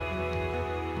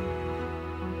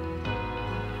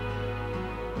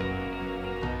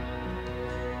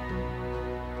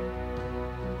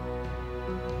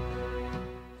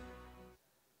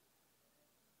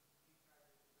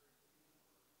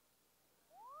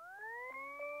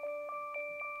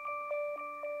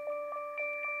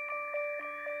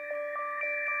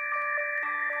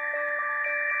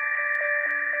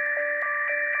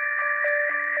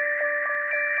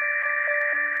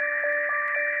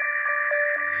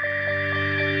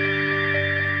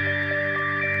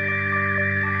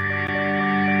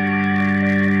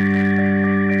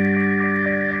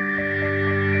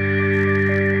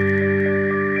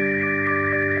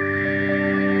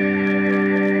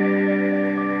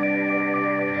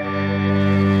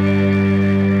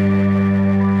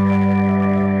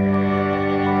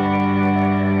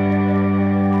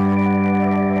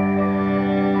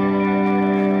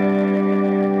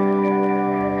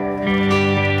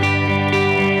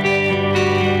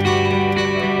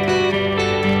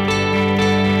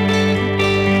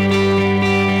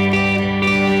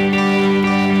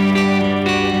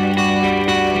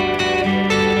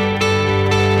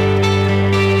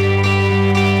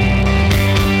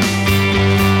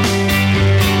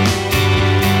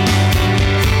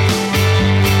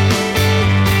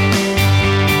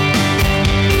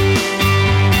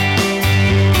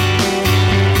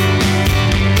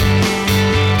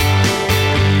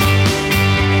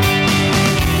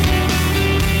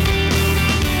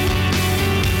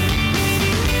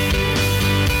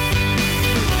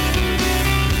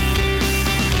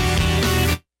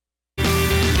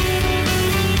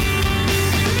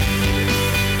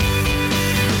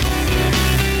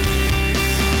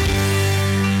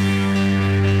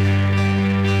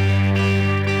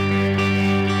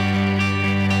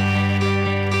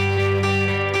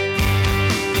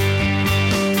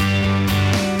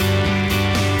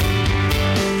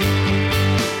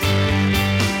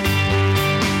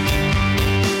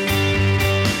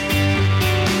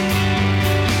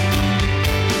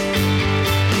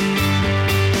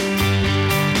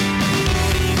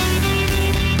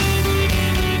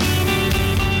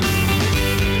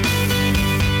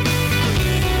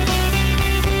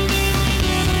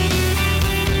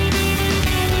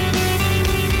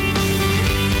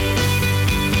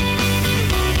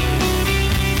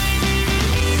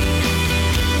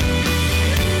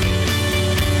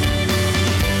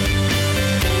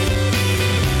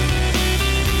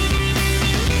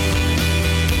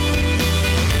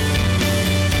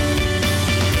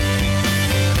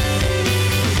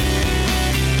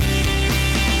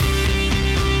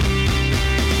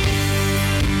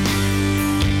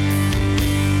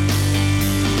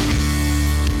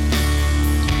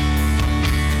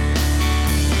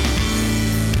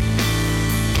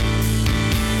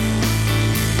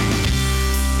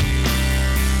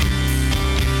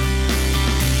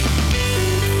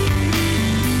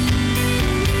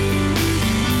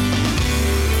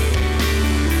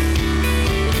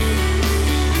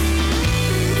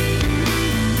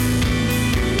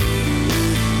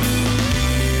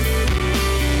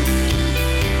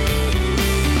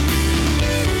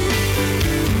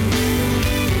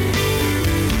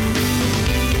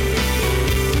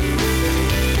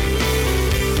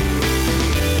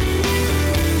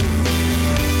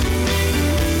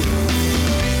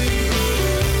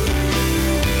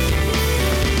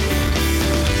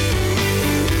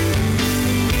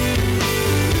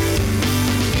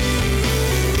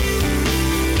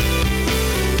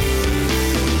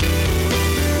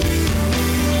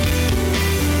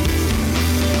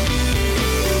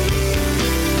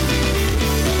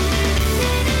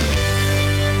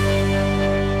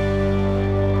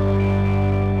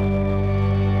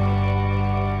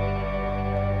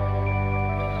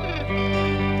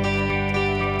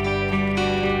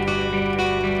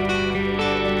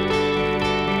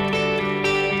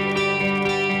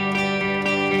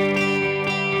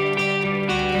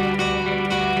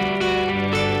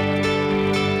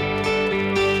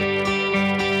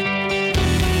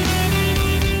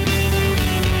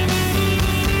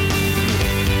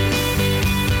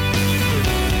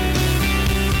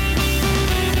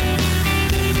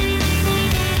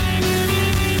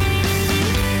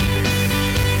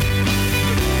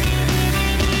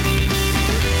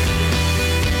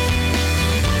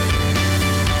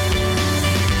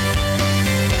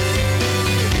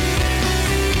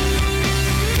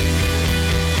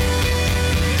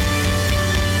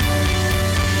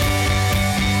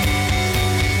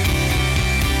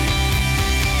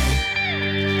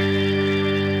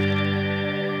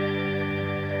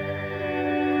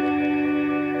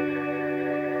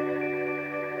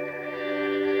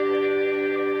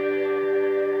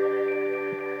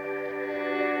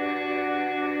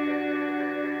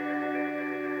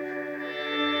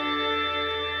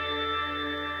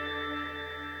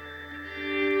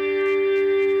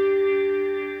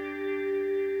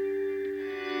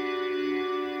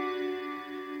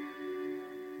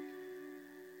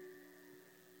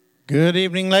Good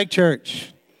evening, Lake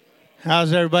Church.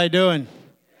 How's everybody doing?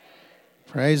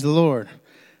 Praise the Lord.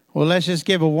 Well, let's just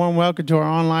give a warm welcome to our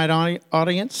online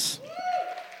audience.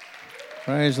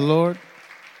 Praise the Lord.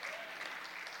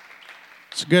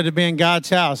 It's good to be in God's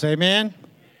house. Amen.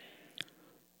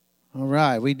 All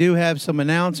right. We do have some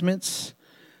announcements.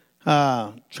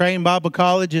 Train Bible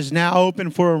College is now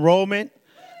open for enrollment.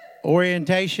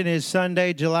 Orientation is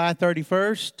Sunday, July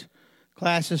 31st.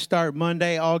 Classes start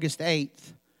Monday, August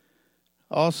 8th.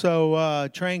 Also,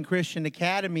 Train Christian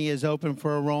Academy is open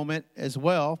for enrollment as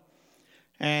well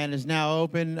and is now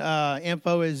open.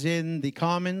 Info is in the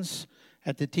Commons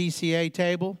at the TCA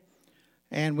table.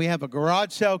 And we have a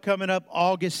garage sale coming up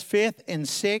August 5th and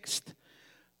 6th.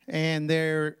 And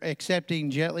they're accepting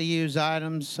gently used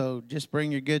items, so just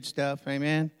bring your good stuff.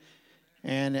 Amen.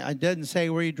 And it doesn't say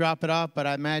where you drop it off, but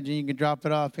I imagine you can drop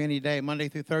it off any day, Monday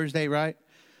through Thursday, right?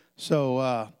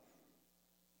 So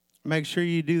make sure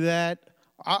you do that.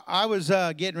 I was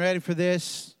getting ready for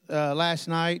this last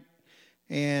night,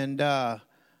 and I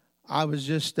was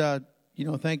just,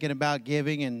 thinking about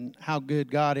giving and how good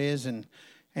God is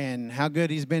and how good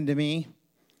He's been to me.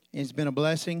 It's been a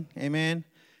blessing. Amen.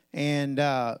 And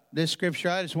this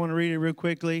scripture, I just want to read it real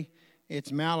quickly.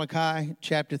 It's Malachi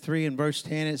chapter 3 and verse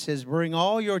 10. It says, "Bring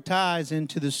all your tithes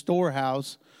into the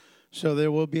storehouse, so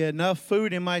there will be enough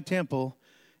food in my temple.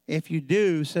 If you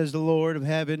do, says the Lord of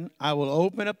heaven, I will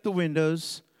open up the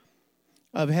windows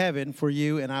of heaven for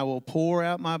you, and I will pour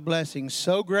out my blessings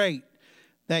so great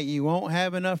that you won't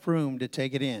have enough room to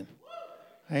take it in."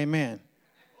 Amen.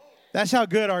 That's how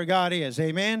good our God is.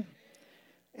 Amen.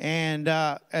 And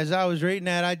as I was reading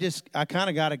that, I kind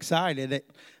of got excited.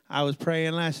 I was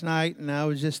praying last night, and I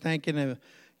was just thinking of,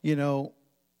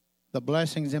 the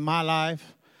blessings in my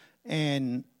life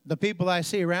and the people I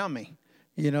see around me.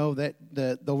 That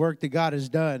the work that God has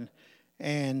done.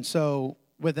 And so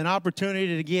with an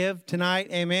opportunity to give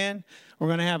tonight, amen, we're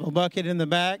going to have a bucket in the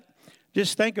back.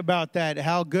 Just think about that,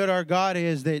 how good our God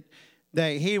is that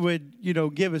He would,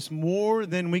 give us more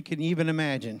than we can even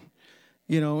imagine,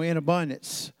 in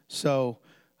abundance. So,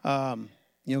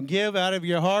 give out of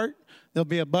your heart. There'll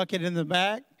be a bucket in the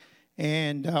back.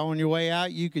 And on your way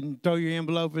out, you can throw your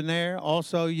envelope in there.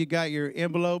 Also, you got your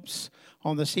envelopes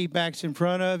on the seat backs in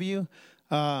front of you.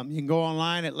 You can go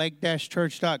online at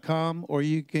lake-church.com, or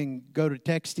you can go to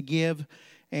text to give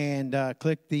and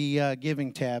click the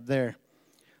giving tab there.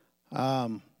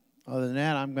 Other than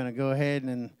that, I'm going to go ahead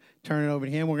and turn it over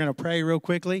to him. We're going to pray real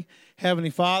quickly. Heavenly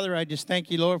Father, I just thank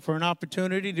you, Lord, for an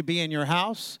opportunity to be in your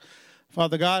house.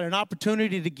 Father God, an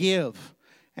opportunity to give.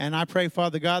 And I pray,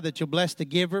 Father God, that you'll bless the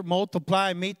giver,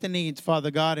 multiply and meet the needs,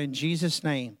 Father God, in Jesus'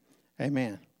 name.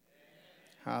 Amen.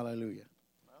 Hallelujah.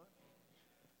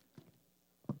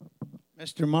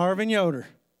 Mr. Marvin Yoder.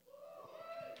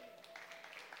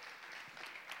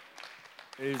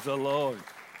 Praise the Lord.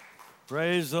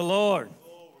 Praise the Lord.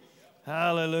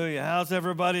 Hallelujah. How's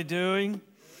everybody doing?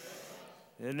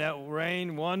 Isn't that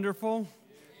rain wonderful?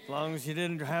 As long as you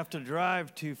didn't have to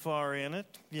drive too far in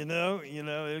it.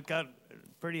 It got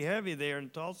pretty heavy there in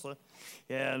Tulsa.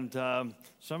 And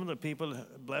some of the people,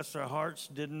 bless their hearts,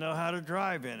 didn't know how to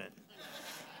drive in it.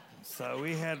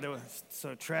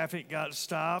 So traffic got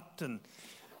stopped and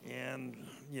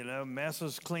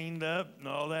messes cleaned up and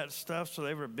all that stuff. So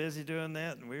they were busy doing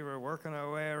that, and we were working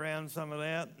our way around some of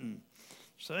that. And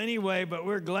so anyway, but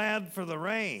we're glad for the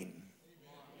rain.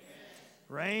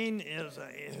 Rain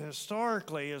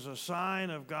historically is a sign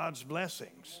of God's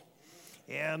blessings.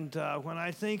 And when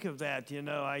I think of that,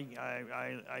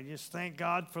 I just thank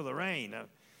God for the rain.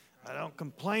 I don't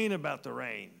complain about the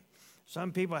rain.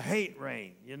 Some people hate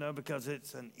rain, because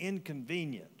it's an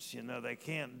inconvenience. They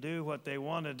can't do what they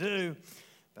want to do.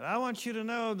 But I want you to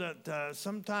know that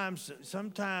sometimes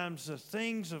the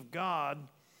things of God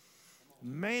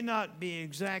may not be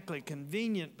exactly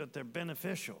convenient, but they're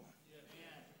beneficial.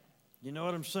 You know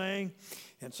what I'm saying?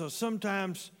 And so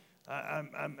sometimes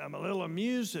I'm a little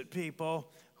amused at people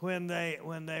when they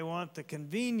want the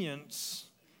convenience,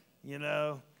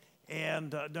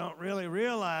 and don't really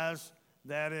realize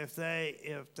that if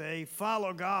they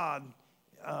follow God,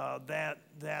 that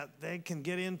they can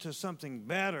get into something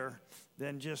better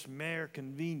than just mere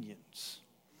convenience.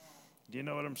 Do you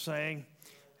know what I'm saying?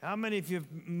 How many of you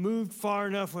have moved far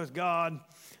enough with God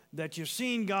that you've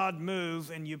seen God move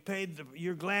and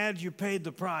you're glad you paid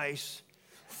the price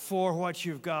for what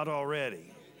you've got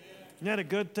already? Isn't that a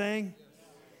good thing?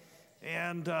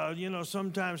 And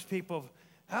sometimes people.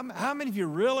 How many of you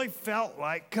really felt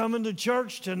like coming to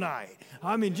church tonight?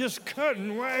 I mean, just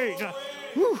couldn't wait.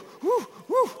 Woo, woo,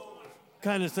 woo,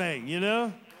 kind of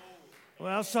thing,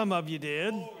 Well, some of you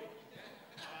did.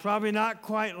 Probably not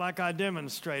quite like I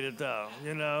demonstrated, though,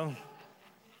 you know.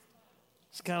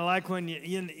 It's kind of like when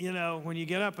you know, when you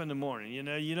get up in the morning, you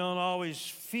know, you don't always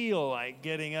feel like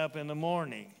getting up in the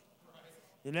morning.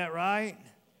 Isn't that right?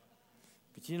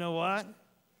 But you know what?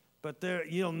 But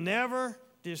you'll never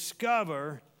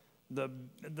discover the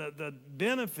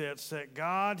benefits that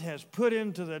God has put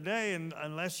into the day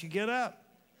unless you get up.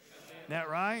 Isn't that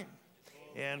right?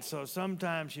 And so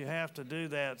sometimes you have to do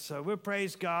that. So we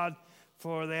praise God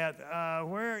for that.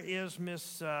 Where is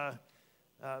Miss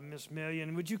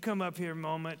Million? Would you come up here a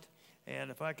moment? And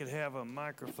if I could have a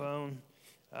microphone,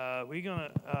 we're going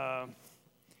to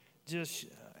just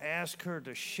ask her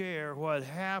to share what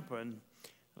happened.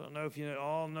 I don't know if you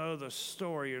all know the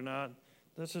story or not.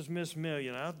 This is Miss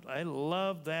Million. I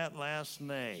love that last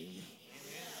name.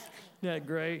 Isn't that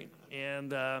great?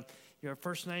 And your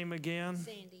first name again?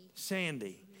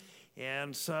 Sandy. Mm-hmm.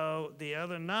 And so the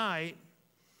other night,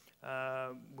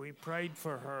 we prayed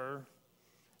for her.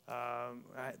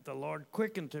 The Lord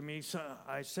quickened to me. So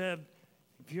I said,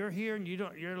 if you're here and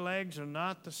your legs are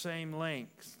not the same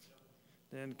length,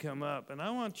 then come up. And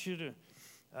I want you to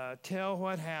tell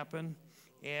what happened.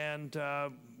 And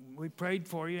we prayed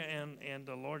for you, and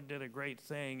the Lord did a great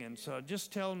thing. And so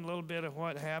just tell them a little bit of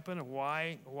what happened,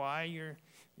 why you're,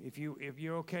 if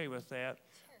you're okay with that,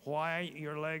 why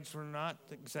your legs were not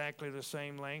exactly the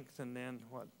same length, and then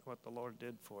what the Lord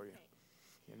did for you.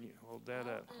 And you hold that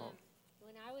up.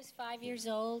 When I was 5 years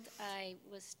old, I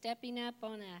was stepping up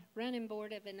on a running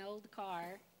board of an old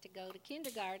car to go to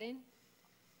kindergarten.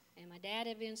 And my dad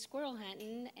had been squirrel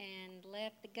hunting and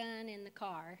left the gun in the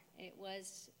car. It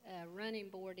was a running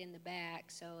board in the back,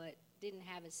 so it didn't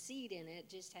have a seat in it,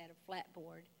 just had a flat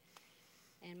board.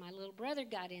 And my little brother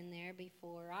got in there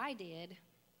before I did,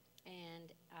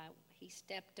 and he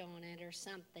stepped on it or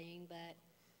something. But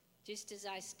just as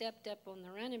I stepped up on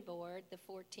the running board, the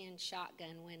 410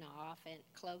 shotgun went off at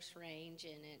close range,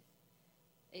 and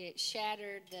it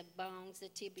shattered the bones, the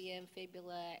tibia and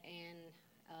fibula, and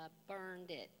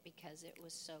burned it because it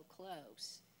was so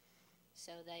close.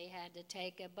 So they had to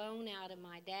take a bone out of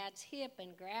my dad's hip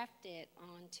and graft it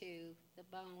onto the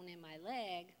bone in my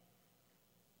leg.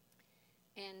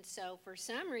 And so for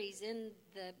some reason,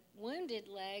 the wounded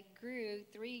leg grew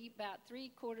about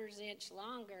 3/4 inch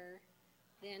longer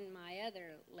than my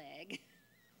other leg.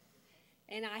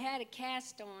 And I had a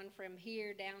cast on from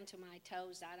here down to my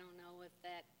toes. I don't know if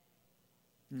that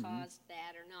caused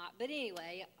that or not. But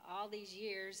anyway, all these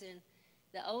years, and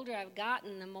the older I've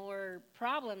gotten, the more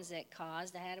problems it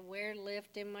caused. I had a wear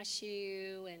lift in my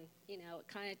shoe, and, you know, it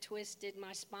kind of twisted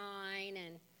my spine,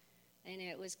 and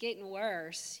it was getting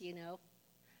worse, you know.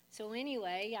 So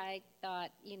anyway, I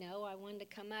thought, you know, I wanted to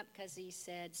come up because he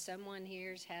said someone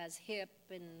here has hip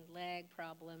and leg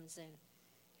problems. And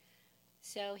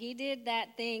so he did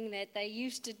that thing that they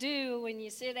used to do when you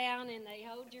sit down and they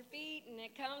hold your feet and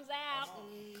it comes out,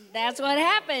 and that's what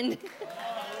happened.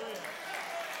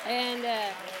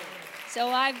 And so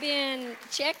I've been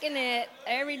checking it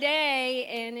every day,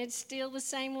 and it's still the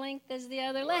same length as the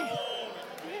other leg.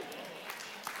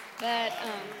 But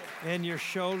and your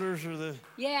shoulders are the...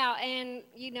 Yeah, and,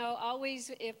 you know,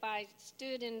 always if I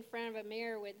stood in front of a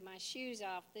mirror with my shoes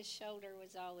off, this shoulder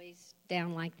was always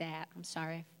down like that. I'm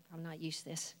sorry, I'm not used to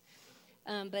this.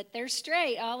 But they're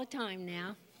straight all the time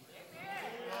now.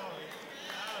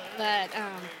 But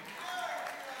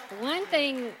one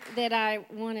thing that I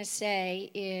want to say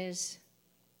is,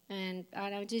 and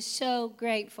I'm just so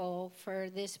grateful for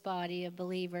this body of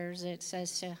believers. It's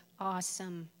such an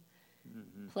awesome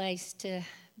place to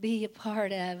be a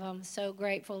part of. I'm so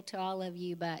grateful to all of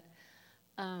you. But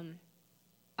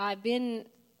I've been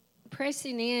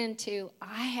pressing into,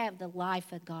 I have the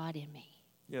life of God in me.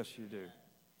 Yes, you do.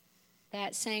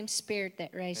 That same spirit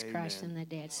that raised Christ from the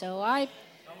dead. So I've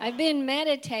been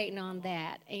meditating on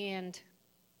that. And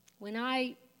when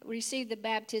I received the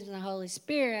baptism of the Holy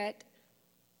Spirit,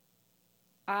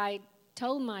 I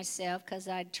told myself, because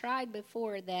I'd tried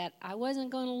before, that I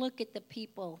wasn't going to look at the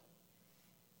people.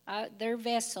 They're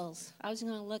vessels. I was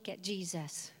going to look at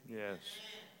Jesus. Yes.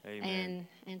 Amen.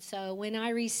 And so when I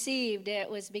received, it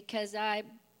was because I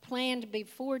planned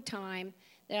before time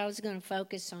that I was going to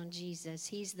focus on Jesus.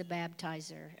 He's the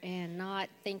baptizer, and not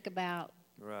think about,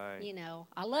 you know,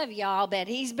 I love y'all, but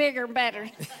he's bigger and better.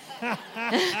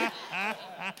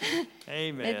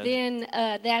 Amen. But then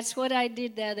that's what I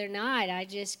did the other night. I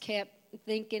just kept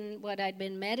thinking what I'd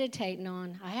been meditating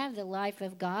on. I have the life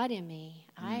of God in me.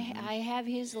 I have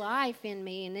his life in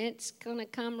me, and it's going to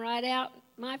come right out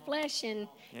my flesh, and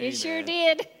it sure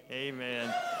did.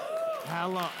 Amen. How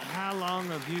long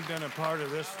have you been a part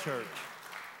of this church?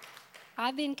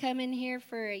 I've been coming here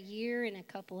for a year and a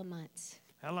couple of months.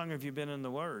 How long have you been in the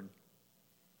Word?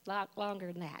 A lot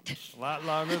longer than that. A lot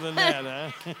longer than that,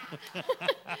 huh?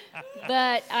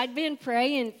 But I'd been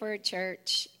praying for a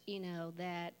church,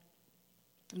 that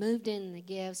moved in the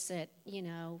gifts, that,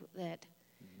 that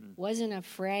wasn't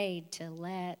afraid to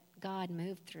let God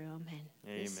move through them.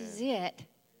 And this is it.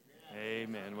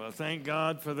 Amen. Well, thank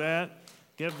God for that.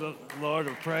 Give the Lord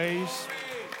a praise.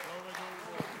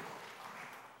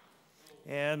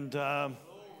 And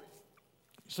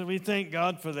so we thank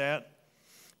God for that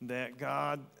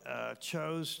God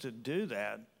chose to do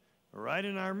that right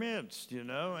in our midst,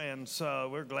 and so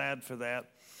we're glad for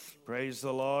that. Praise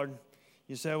the Lord.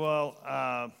 You say, well,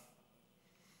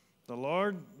 the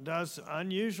Lord does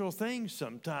unusual things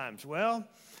sometimes. Well,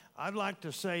 I'd like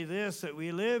to say this, that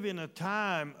we live in a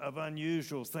time of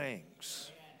unusual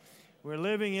things. We're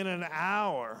living in an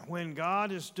hour when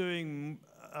God is doing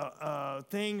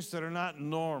things that are not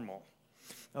normal,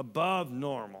 above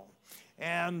normal.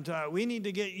 And we need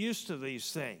to get used to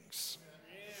these things.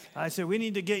 I said we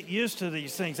need to get used to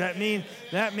these things. That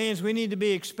means we need to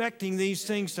be expecting these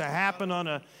things to happen on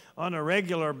a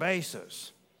regular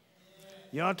basis.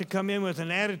 You ought to come in with an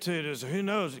attitude as who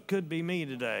knows, it could be me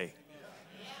today.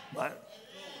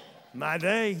 My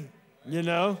day,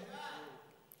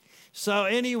 So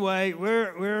anyway,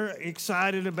 we're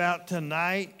excited about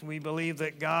tonight. We believe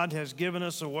that God has given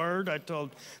us a word. I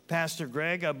told Pastor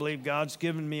Greg, I believe God's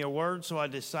given me a word, so I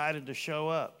decided to show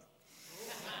up.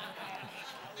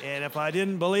 And if I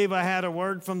didn't believe I had a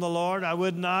word from the Lord, I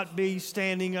would not be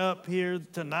standing up here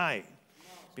tonight.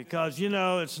 Because,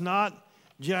 it's not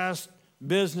just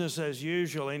business as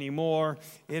usual anymore.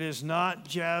 It is not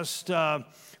just,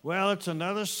 it's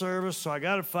another service, so I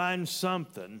got to find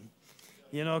something.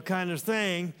 Kind of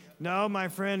thing. No, my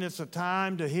friend, it's a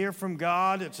time to hear from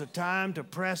God. It's a time to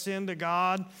press into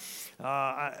God.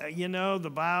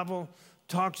 The Bible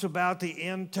talks about the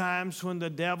end times when the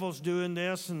devil's doing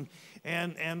this and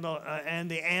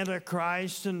the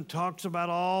Antichrist, and talks about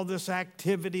all this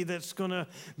activity that's going to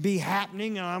be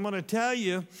happening. And I'm going to tell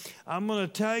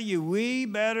you, we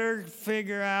better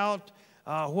figure out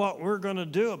what we're going to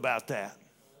do about that.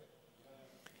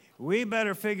 We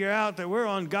better figure out that we're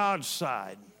on God's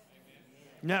side.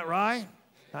 Isn't that right?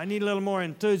 I need a little more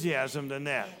enthusiasm than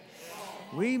that.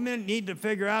 We need to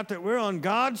figure out that we're on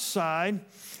God's side,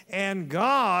 and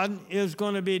God is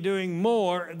going to be doing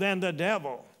more than the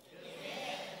devil.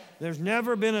 There's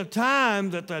never been a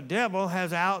time that the devil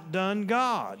has outdone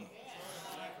God.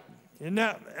 And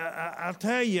I'll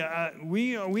tell you,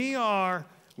 we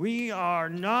are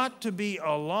not to be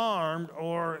alarmed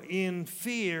or in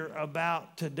fear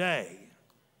about today.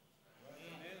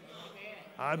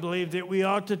 I believe that we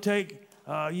ought to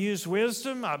use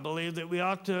wisdom. I believe that we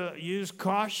ought to use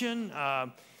caution.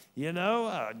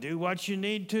 Do what you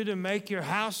need to make your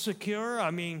house secure.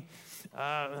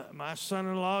 My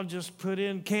son-in-law just put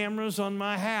in cameras on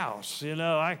my house.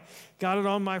 I got it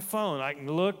on my phone. I can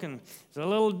look, and the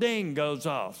little ding goes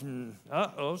off. And,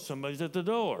 somebody's at the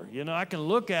door. I can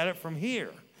look at it from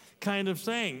here, kind of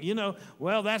thing.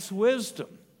 That's wisdom.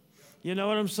 You know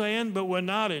what I'm saying? But we're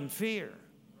not in fear.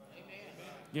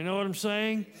 You know what I'm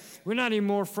saying? We're not any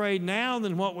more afraid now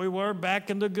than what we were back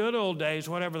in the good old days,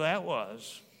 whatever that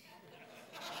was.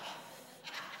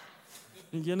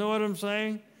 You know what I'm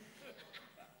saying?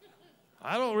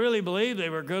 I don't really believe they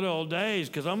were good old days,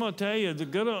 because I'm going to tell you,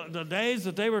 the days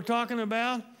that they were talking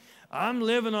about, I'm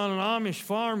living on an Amish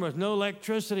farm with no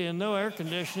electricity and no air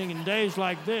conditioning in days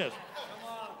like this.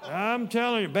 I'm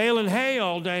telling you, baling hay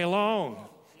all day long,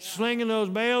 slinging those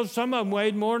bales. Some of them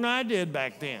weighed more than I did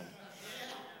back then.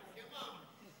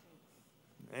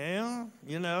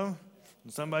 Well,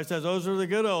 somebody says those are the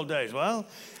good old days. Well,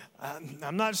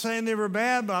 I'm not saying they were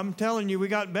bad, but I'm telling you we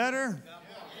got better.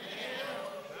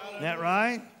 Isn't that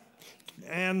right?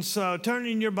 And so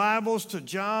turning your Bibles to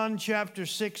John chapter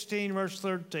 16, verse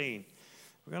 13.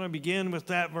 We're going to begin with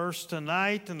that verse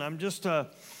tonight, and I'm just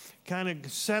kind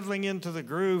of settling into the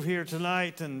groove here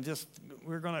tonight, and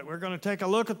we're going to take a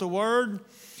look at the Word,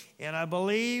 and I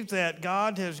believe that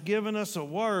God has given us a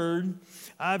word.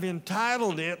 I've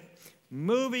entitled it,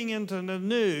 Moving into the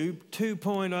New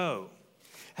 2.0.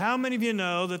 How many of you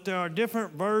know that there are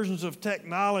different versions of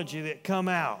technology that come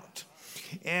out?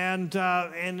 I'm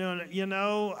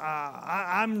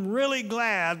really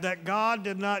glad that God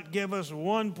did not give us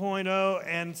 1.0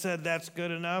 and said that's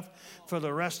good enough for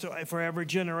for every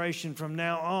generation from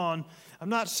now on. I'm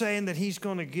not saying that he's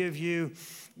going to give you,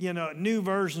 new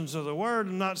versions of the word.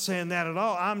 I'm not saying that at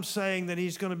all. I'm saying that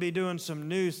he's going to be doing some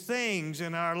new things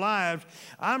in our lives.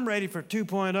 I'm ready for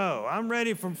 2.0. I'm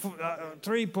ready for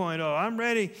 3.0. I'm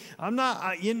ready. I'm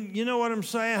not, you know what I'm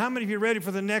saying? How many of you are ready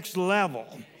for the next level?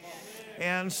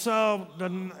 And so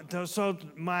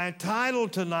my title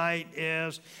tonight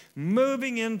is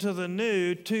Moving into the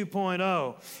New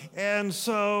 2.0. And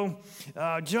so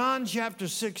John chapter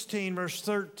 16, verse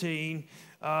 13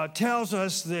 tells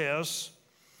us this.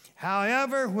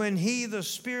 However, when he, the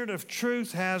Spirit of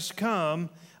truth, has come,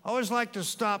 I always like to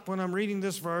stop when I'm reading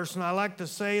this verse, and I like to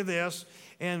say this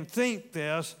and think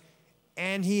this,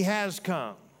 and he has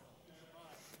come.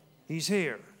 He's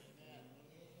here.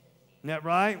 Isn't that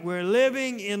right? We're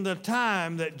living in the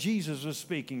time that Jesus was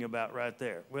speaking about right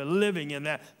there. We're living in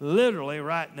that literally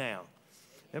right now.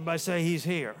 Everybody say he's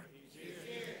here.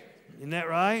 Isn't that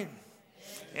right?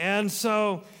 And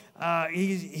so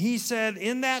he said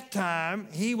in that time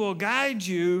he will guide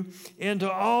you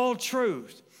into all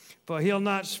truth. For he'll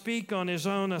not speak on his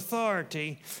own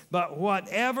authority, but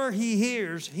whatever he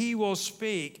hears, he will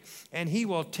speak, and he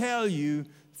will tell you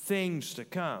things to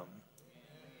come.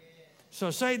 So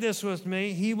say this with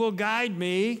me. He will guide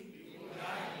me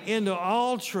into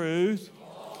all truth.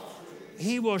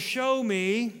 He will show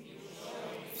me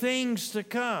things to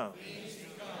come.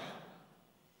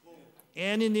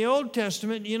 And in the Old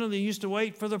Testament, they used to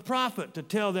wait for the prophet to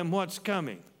tell them what's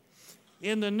coming.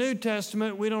 In the New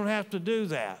Testament, we don't have to do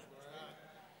that.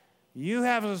 You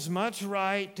have as much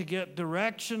right to get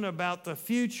direction about the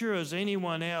future as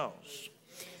anyone else.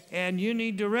 And you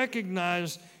need to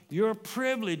recognize your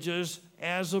privileges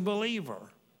as a believer.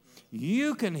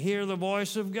 You can hear the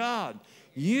voice of God.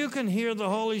 You can hear the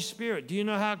Holy Spirit. Do you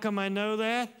know how come I know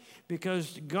that?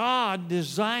 Because God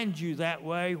designed you that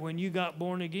way when you got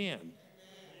born again.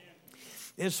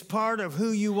 It's part of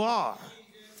who you are.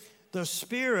 The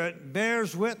Spirit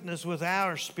bears witness with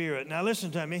our spirit. Now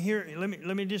listen to me. Here,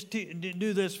 let me just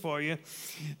do this for you.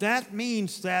 That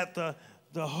means that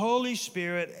the Holy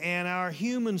Spirit and our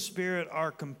human spirit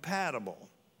are compatible.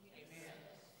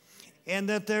 And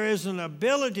that there is an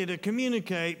ability to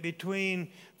communicate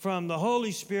from the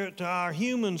Holy Spirit to our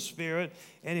human spirit.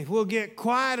 And if we'll get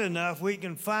quiet enough, we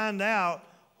can find out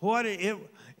what's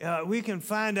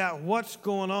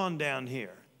going on down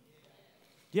here.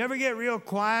 Do you ever get real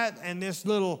quiet and this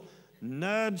little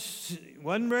nudge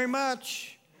wasn't very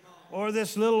much, or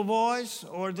this little voice,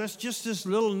 or just this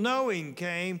little knowing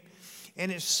came, and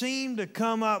it seemed to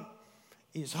come up?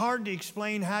 It's hard to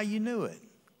explain how you knew it.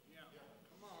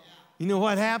 You know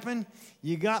what happened?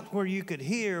 You got where you could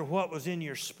hear what was in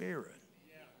your spirit.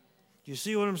 You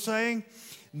see what I'm saying?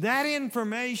 That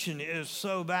information is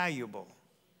so valuable.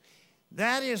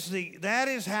 That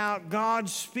is how God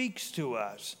speaks to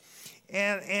us.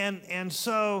 And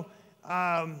so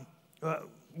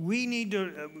we need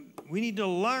to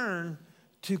learn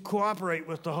to cooperate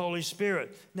with the Holy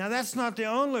Spirit. Now that's not the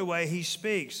only way he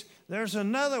speaks. There's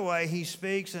another way he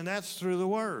speaks, and that's through the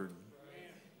Word.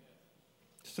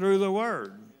 Through the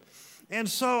Word. And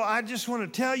so I just want to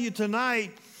tell you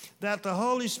tonight that the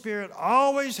Holy Spirit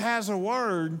always has a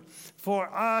word for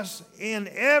us in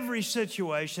every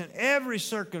situation, every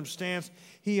circumstance.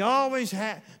 He always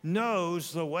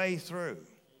knows the way through.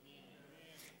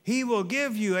 He will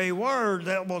give you a word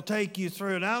that will take you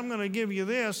through. Now I'm going to give you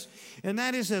this, and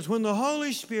that is this. When the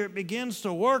Holy Spirit begins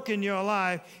to work in your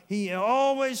life, he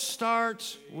always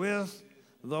starts with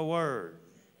the Word.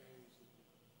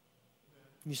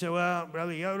 You say, well,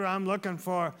 Brother Yoder, I'm looking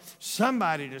for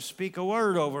somebody to speak a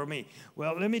word over me.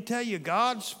 Well, let me tell you,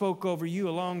 God spoke over you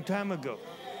a long time ago.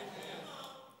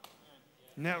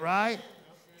 Isn't that right?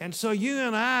 And so you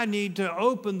and I need to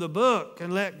open the book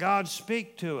and let God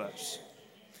speak to us.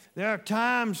 There are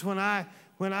times when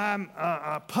I'm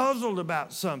puzzled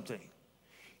about something.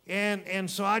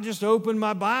 And so I just open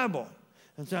my Bible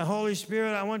and say, Holy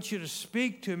Spirit, I want you to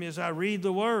speak to me as I read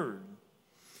the Word.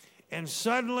 And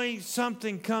suddenly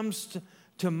something comes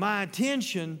to my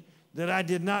attention that I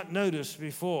did not notice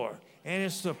before. And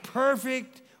it's the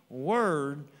perfect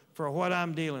word for what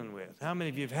I'm dealing with. How many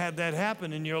of you have had that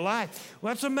happen in your life?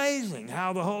 Well, it's amazing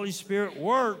how the Holy Spirit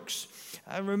works.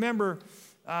 I remember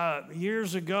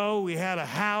years ago we had a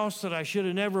house that I should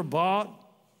have never bought.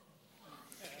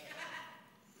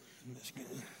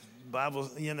 Bible,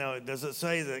 does it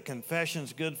say that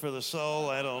confession's good for the soul?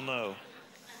 I don't know.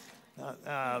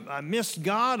 I missed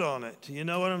God on it. You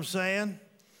know what I'm saying?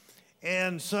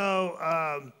 And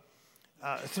so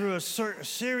through a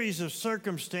series of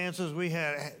circumstances, we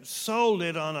had sold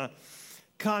it on a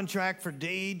contract for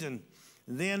deed, and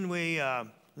then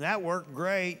that worked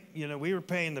great. You know, we were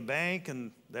paying the bank,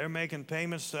 and they're making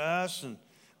payments to us, and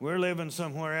we're living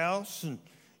somewhere else, and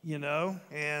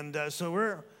so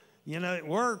we're, it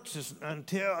worked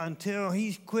until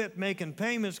he quit making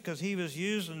payments because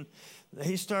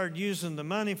he started using the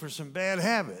money for some bad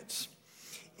habits.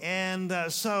 And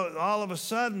so all of a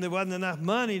sudden there wasn't enough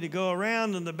money to go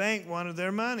around, and the bank wanted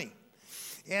their money.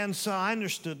 And so I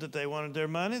understood that they wanted their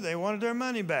money. They wanted their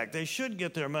money back. They should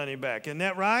get their money back. Isn't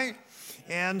that right?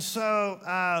 And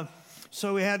so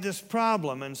we had this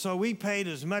problem. And so we paid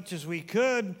as much as we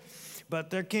could, but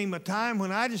there came a time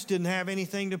when I just didn't have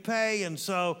anything to pay. And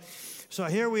so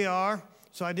here we are.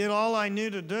 So I did all I knew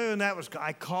to do, and that was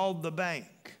I called the bank.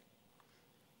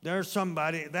 There's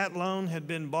somebody, that loan had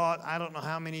been bought I don't know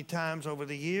how many times over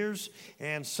the years,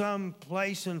 and some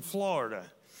place in Florida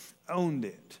owned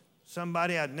it.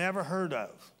 Somebody I'd never heard of.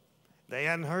 They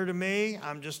hadn't heard of me.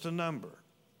 I'm just a number.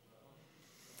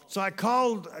 So I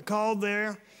called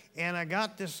there, and I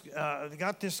got this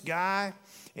guy,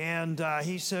 and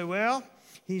he said, we're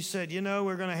going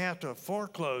to have to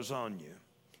foreclose on you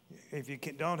if you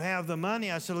don't have the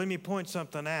money. I said, let me point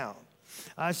something out.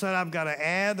 I said, I've got an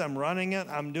ad. I'm running it.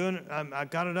 I've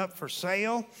got it up for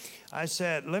sale. I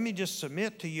said, let me just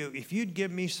submit to you. If you'd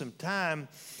give me some time,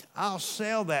 I'll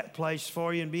sell that place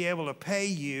for you and be able to pay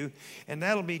you, and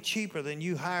that'll be cheaper than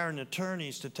you hiring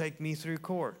attorneys to take me through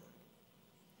court.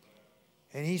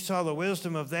 And he saw the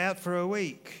wisdom of that for a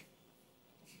week.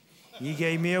 He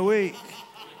gave me a week.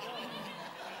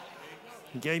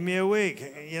 He gave me a week,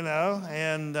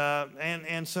 and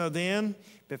so then,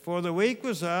 before the week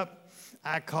was up,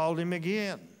 I called him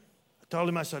again. I told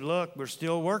him, I said, look, we're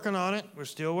still working on it. We're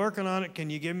still working on it.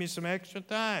 Can you give me some extra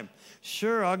time?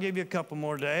 Sure, I'll give you a couple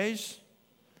more days.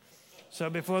 So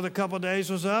before the couple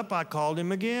days was up, I called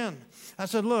him again. I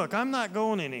said, look, I'm not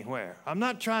going anywhere. I'm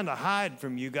not trying to hide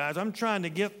from you guys. I'm trying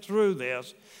to get through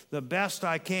this the best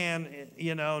I can,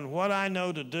 and what I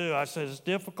know to do. I said, it's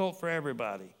difficult for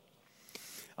everybody.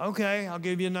 Okay, I'll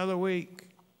give you another week.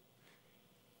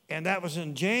 And that was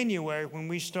in January when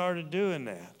we started doing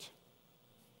that.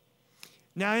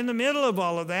 Now, in the middle of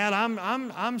all of that,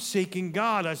 I'm seeking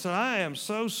God. I said, I am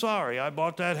so sorry I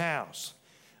bought that house.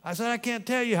 I said, I can't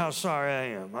tell you how sorry I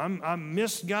am. I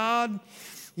miss God.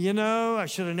 I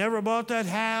should have never bought that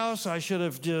house. I should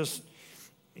have just,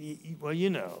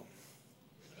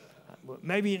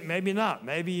 maybe not.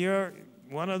 Maybe you're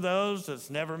one of those that's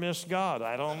never missed God.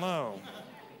 I don't know.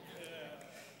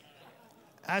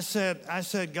 I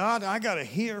said, God, I got to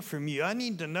hear from you. I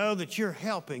need to know that you're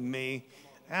helping me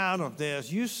out of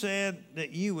this. You said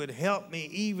that you would help me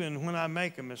even when I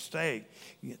make a mistake.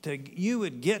 You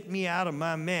would get me out of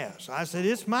my mess. I said,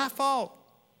 it's my fault.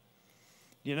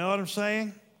 You know what I'm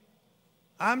saying?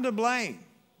 I'm to blame.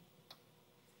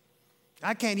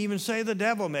 I can't even say the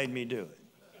devil made me do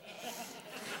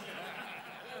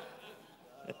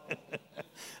it.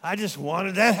 I just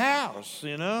wanted that house,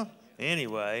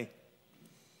 Anyway.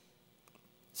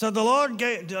 So the Lord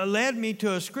led me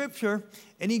to a scripture,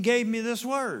 and he gave me this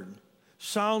word.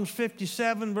 Psalms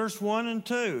 57, verse 1 and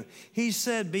 2. He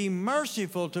said, be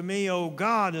merciful to me, O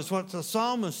God, is what the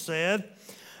psalmist said.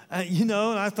 And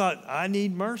I thought, I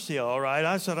need mercy, all right.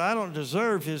 I said, I don't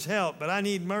deserve his help, but I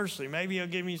need mercy. Maybe he'll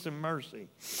give me some mercy.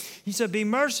 He said, be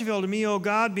merciful to me, O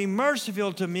God, be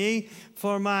merciful to me,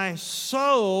 for my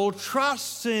soul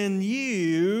trusts in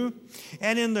you,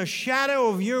 and in the shadow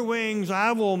of your wings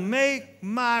I will make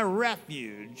my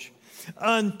refuge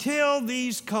until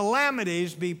these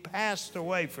calamities be passed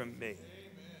away from me.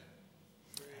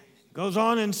 Goes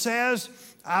on and says,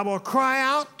 I will cry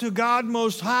out to God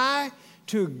Most High,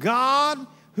 to God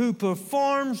who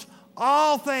performs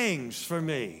all things for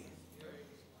me.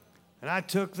 And I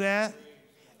took that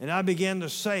and I began to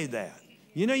say that.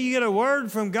 You get a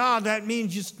word from God, that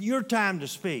means it's your time to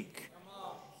speak.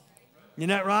 Isn't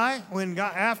that right?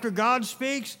 After God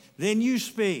speaks, then you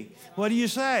speak. What do you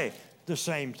say? The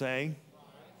same thing.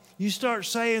 You start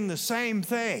saying the same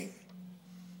thing.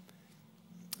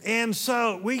 And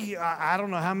so I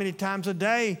don't know how many times a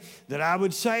day that I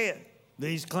would say it.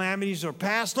 These calamities are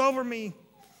passed over me,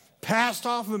 passed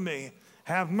off of me.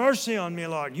 Have mercy on me,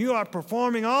 Lord. You are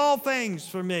performing all things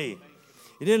for me.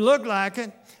 It didn't look like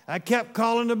it. I kept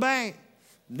calling the bank.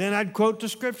 Then I'd quote the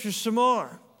scriptures some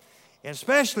more, and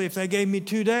especially if they gave me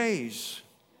 2 days.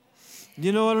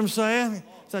 You know what I'm saying?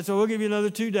 So I said, we'll give you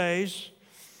another 2 days.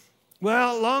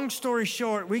 Well, long story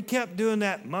short, we kept doing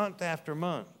that month after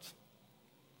month.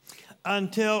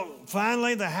 until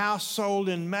finally the house sold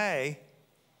in May,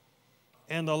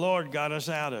 and the Lord got us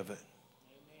out of it.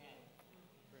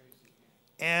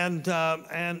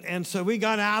 And so we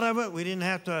got out of it. They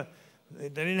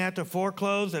didn't have to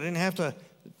foreclose. They didn't have to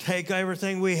take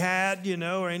everything we had,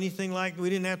 or anything like. We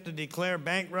didn't have to declare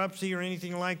bankruptcy or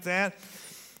anything like that.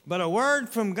 But a word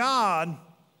from God,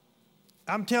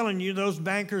 I'm telling you, those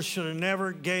bankers should have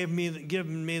never given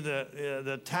me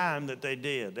the time that they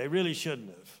did. They really shouldn't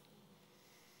have.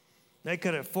 They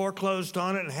could have foreclosed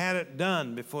on it and had it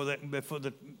done before that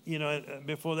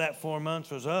 4 months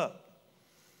was up.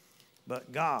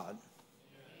 But God,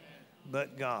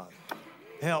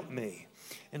 help me.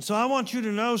 And so I want you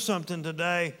to know something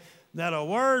today, that a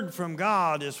word from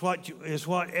God is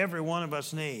what every one of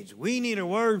us needs. We need a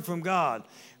word from God.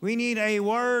 We need a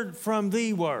word from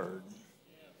the Word.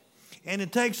 And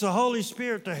it takes the Holy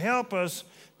Spirit to help us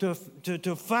to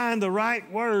find the right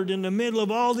word in the middle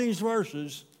of all these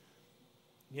verses.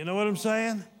 You know what I'm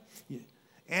saying?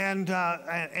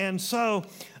 And so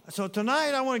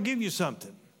tonight I want to give you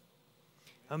something.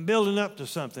 I'm building up to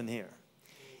something here.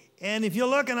 And if you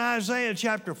look in Isaiah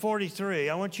chapter 43,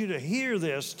 I want you to hear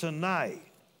this tonight.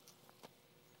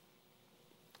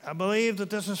 I believe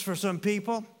that this is for some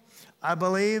people. I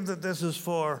believe that this is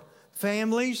for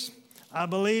families. I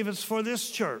believe it's for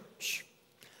this church.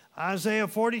 Isaiah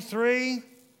 43,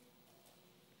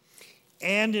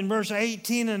 and in verse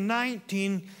 18 and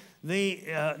 19,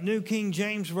 the New King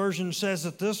James Version says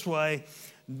it this way: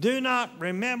 do not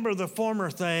remember the former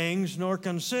things, nor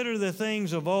consider the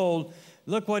things of old.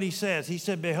 Look what he says. He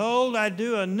said, behold, I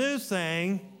do a new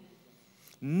thing.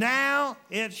 Now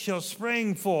it shall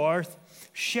spring forth.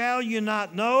 Shall you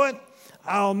not know it?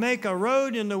 I'll make a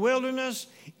road in the wilderness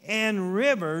and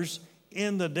rivers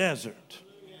in the desert.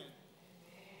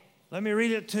 Let me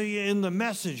read it to you in the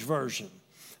Message version.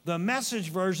 The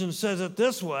Message version says it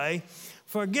this way: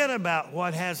 forget about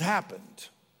what has happened.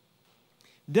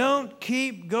 Don't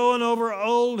keep going over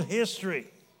old history.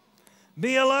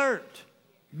 Be alert.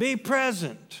 Be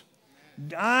present.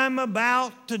 I'm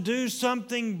about to do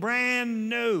something brand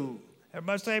new.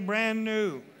 Everybody say brand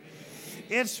new.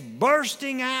 It's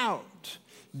bursting out.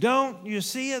 Don't you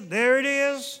see it? There it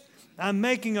is. I'm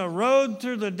making a road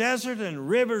through the desert and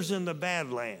rivers in the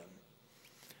badland.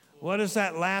 What does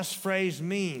that last phrase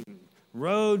mean?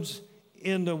 Roads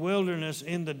in the wilderness,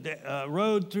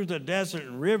 road through the desert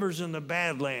and rivers in the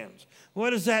badlands.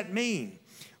 What does that mean?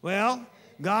 Well,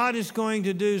 God is going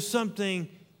to do something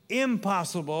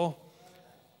impossible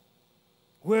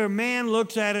where man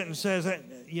looks at it and says,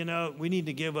 we need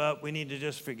to give up. We need to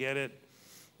just forget it.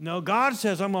 No, God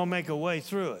says, I'm going to make a way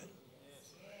through it.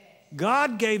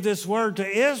 God gave this word to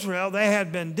Israel. They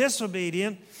had been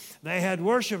disobedient. They had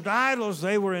worshiped idols.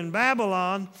 They were in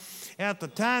Babylon. At the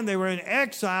time, they were in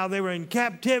exile. They were in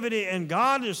captivity. And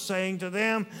God is saying to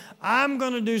them, I'm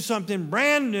going to do something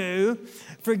brand new.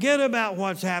 Forget about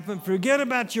what's happened. Forget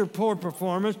about your poor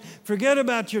performance. Forget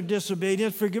about your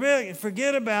disobedience.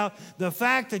 Forget about the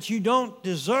fact that you don't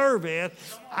deserve it.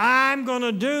 I'm going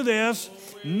to do this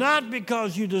not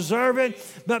because you deserve it,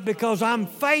 but because I'm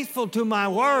faithful to my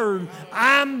word.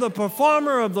 I'm the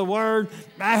performer of the word.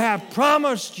 I have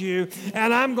promised you,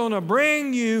 and I'm going to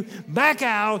bring you back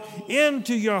out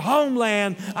into your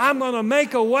homeland. I'm going to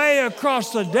make a way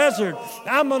across the desert.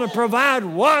 I'm going to provide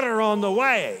water on the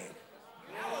way.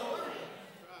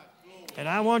 And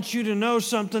I want you to know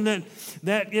something,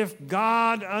 that if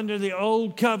God under the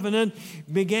old covenant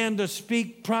began to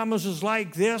speak promises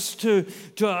like this to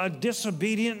a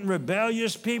disobedient and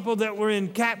rebellious people that were in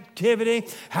captivity,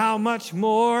 how much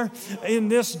more in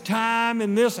this time,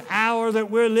 in this hour that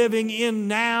we're living in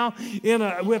now,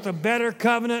 with a better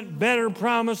covenant, better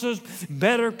promises,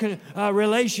 better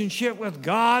relationship with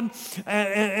God,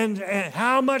 and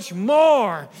how much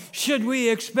more should we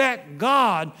expect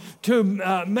God to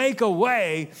make a way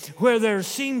where there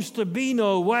seems to be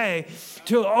no way,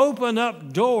 to open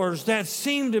up doors that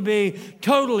seem to be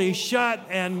totally shut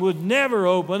and would never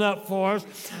open up for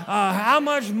us. How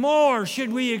much more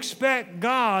should we expect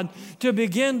God to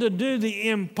begin to do the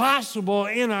impossible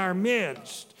in our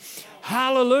midst?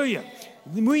 Hallelujah.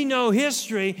 We know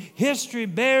history. History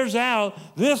bears out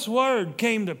this word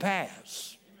came to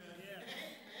pass.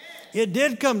 It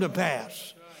did come to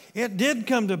pass. It did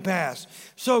come to pass.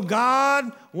 So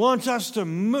God wants us to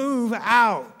move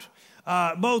out,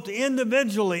 both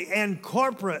individually and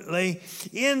corporately,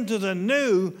 into the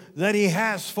new that He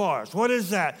has for us. What is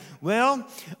that? Well,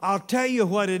 I'll tell you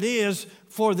what it is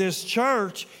for this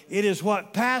church. It is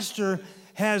what Pastor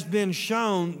has been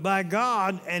shown by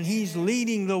God, and he's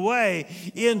leading the way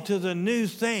into the new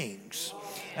things.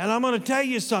 And I'm going to tell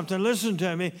you something. Listen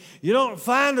to me. You don't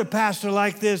find a pastor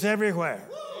like this everywhere.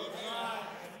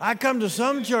 I come to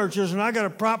some churches and I got to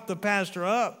prop the pastor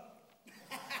up.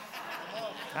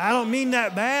 I don't mean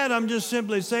that bad. I'm just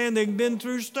simply saying they've been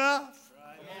through stuff.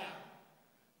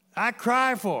 I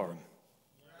cry for them.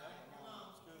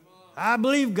 I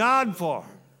believe God for them.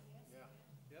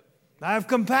 I have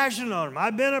compassion on them.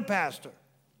 I've been a pastor.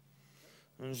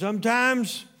 And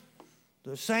sometimes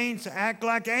the saints act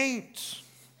like ain'ts.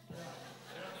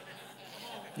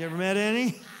 You ever met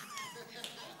any?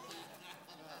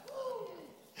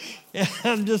 Yeah,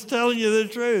 I'm just telling you the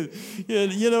truth.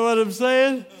 You know what I'm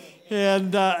saying?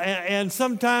 And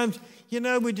sometimes,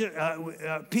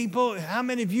 people, how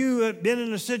many of you have been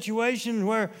in a situation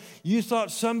where you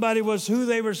thought somebody was who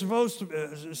they were supposed to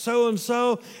be,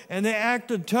 so-and-so, and they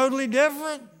acted totally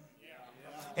different?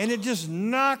 And it just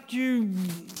knocked you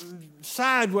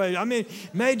sideways. I mean,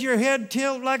 made your head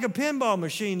tilt like a pinball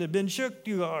machine that had been shook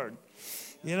too hard.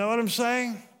 You know what I'm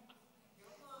saying?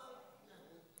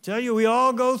 Tell you, we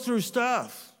all go through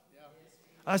stuff.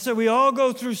 I said we all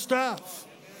go through stuff.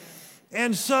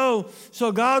 And so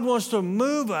God wants to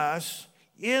move us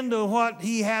into what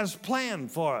he has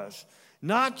planned for us.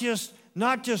 Not just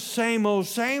same old,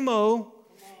 same old.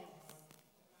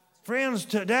 Friends,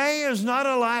 today is not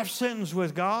a life sentence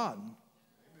with God.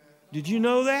 Did you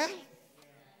know that?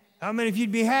 How many of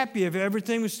you'd be happy if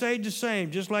everything was stayed the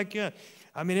same, just like you?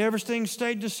 Everything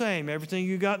stayed the same. Everything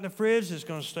you got in the fridge is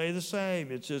going to stay the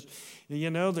same. It's just,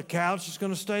 the couch is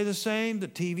going to stay the same. The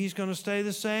TV's going to stay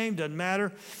the same. Doesn't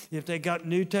matter if they got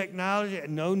new technology,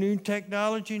 no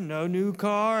new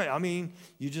car.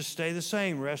 You just stay the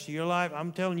same the rest of your life.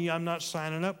 I'm telling you, I'm not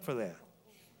signing up for that.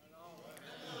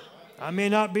 I may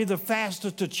not be the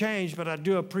fastest to change, but I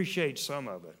do appreciate some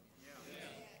of it.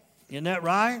 Isn't that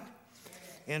right?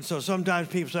 And so sometimes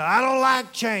people say, I don't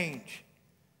like change.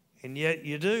 And yet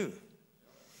you do.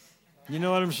 You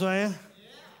know what I'm saying?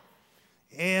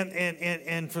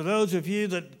 And for those of you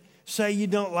that say you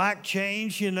don't like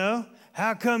change,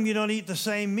 how come you don't eat the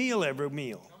same meal every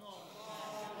meal?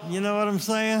 You know what I'm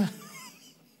saying?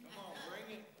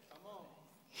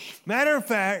 Matter of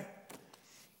fact,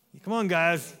 come on,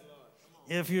 guys.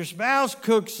 If your spouse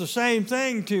cooks the same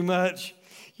thing too much,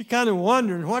 you're kind of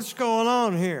wondering what's going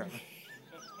on here.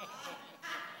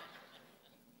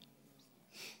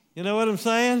 You know what I'm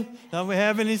saying? Don't we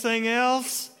have anything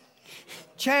else?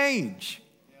 Change.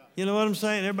 You know what I'm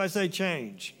saying? Everybody say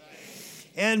change.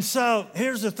 And so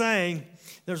here's the thing.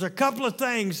 There's a couple of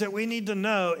things that we need to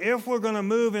know if we're going to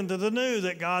move into the new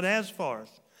that God has for us.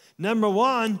 Number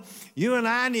one, you and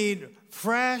I need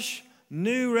fresh,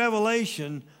 new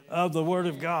revelation of the Word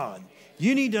of God.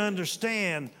 You need to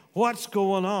understand what's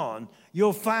going on.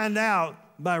 You'll find out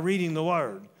by reading the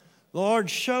Word. Lord,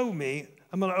 show me.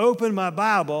 I'm going to open my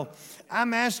Bible.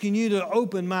 I'm asking you to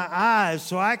open my eyes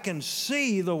so I can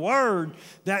see the Word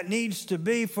that needs to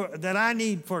be that I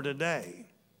need for today.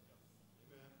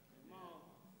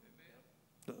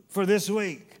 For this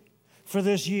week, for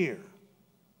this year.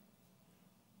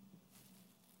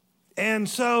 And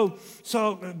so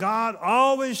God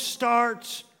always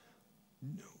starts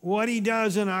what he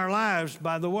does in our lives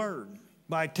by the Word,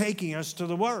 by taking us to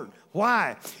the Word.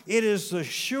 Why? It is the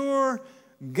sure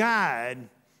guide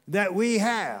that we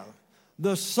have,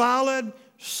 the solid,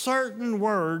 certain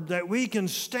Word that we can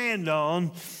stand on,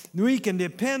 we can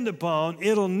depend upon.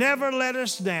 It'll never let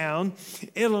us down.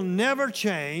 It'll never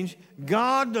change.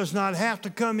 God does not have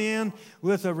to come in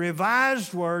with a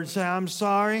revised word, say, I'm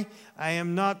sorry, I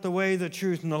am not the way, the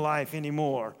truth, and the life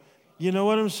anymore. You know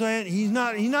what I'm saying? He's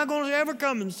not going to ever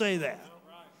come and say that.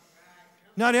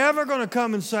 Not ever going to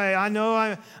come and say, I know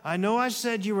I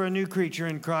said you were a new creature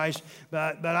in Christ,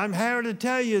 but I'm here to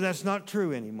tell you that's not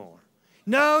true anymore.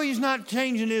 No, he's not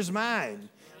changing his mind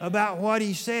about what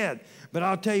he said. But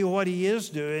I'll tell you what he is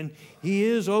doing. He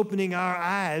is opening our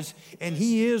eyes, and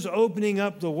he is opening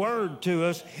up the Word to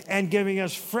us and giving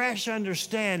us fresh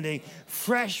understanding,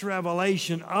 fresh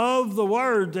revelation of the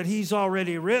Word that he's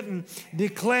already written,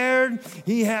 declared.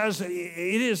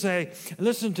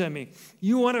 Listen to me.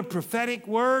 You want a prophetic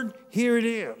word? Here it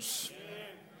is.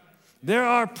 There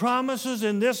are promises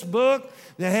in this book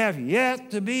that have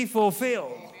yet to be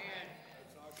fulfilled.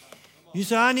 You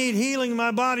say, I need healing in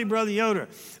my body, Brother Yoder.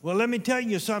 Well, let me tell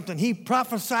you something. He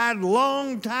prophesied a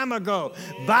long time ago,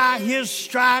 by his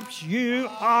stripes you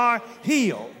are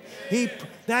healed.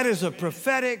 That is a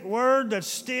prophetic word that's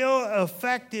still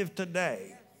effective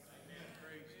today.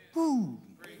 Woo.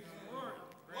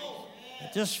 I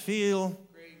just feel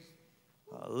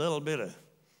a little bit of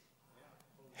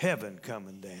heaven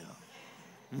coming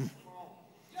down.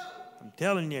 I'm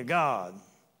telling you, God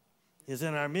is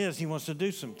in our midst. He wants to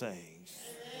do some things.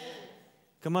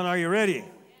 Come on, are you ready?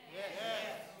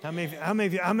 How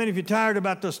many of you tired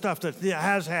about the stuff that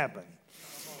has happened?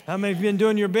 How many of you been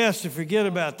doing your best to forget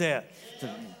about that?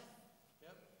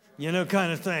 You know,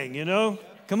 kind of thing, you know?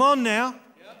 Come on now.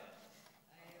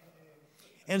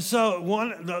 And so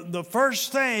the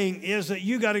first thing is that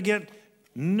you got to get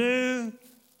new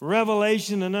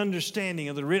revelation and understanding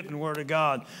of the written Word of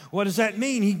God. What does that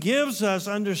mean? He gives us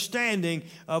understanding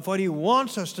of what He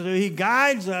wants us to do. He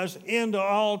guides us into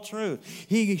all truth.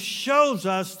 He shows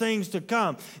us things to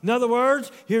come. In other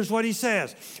words, here's what He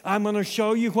says. I'm going to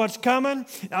show you what's coming.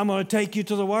 I'm going to take you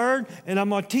to the Word, and I'm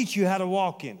going to teach you how to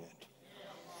walk in it.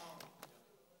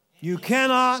 You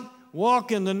cannot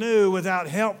walk in the new without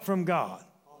help from God.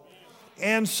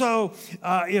 And so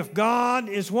if God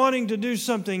is wanting to do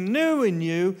something new in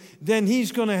you, then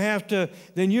you and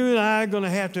I are going to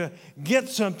have to get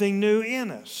something new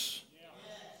in us.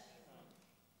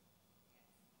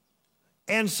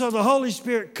 And so the Holy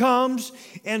Spirit comes,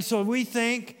 and so we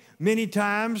think many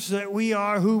times that we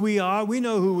are who we are. We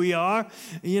know who we are.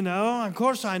 You know, of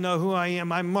course I know who I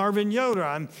am. I'm Marvin Yoder.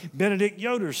 I'm Benedict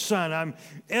Yoder's son. I'm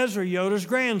Ezra Yoder's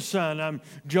grandson. I'm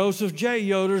Joseph J.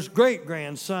 Yoder's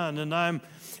great-grandson. And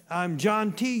I'm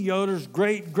John T. Yoder's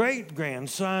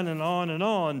great-great-grandson, and on and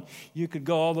on. You could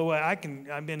go all the way. I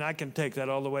can take that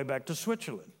all the way back to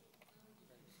Switzerland.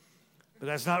 But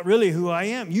that's not really who I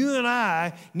am. You and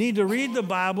I need to read the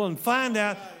Bible and find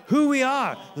out who we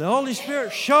are. The Holy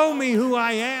Spirit, show me who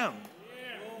I am.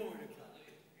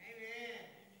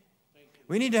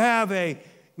 We need to have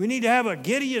a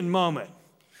Gideon moment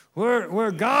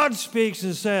where God speaks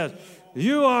and says,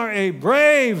 you are a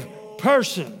brave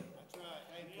person.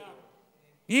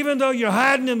 Even though you're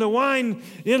hiding in the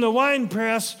wine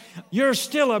press, you're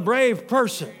still a brave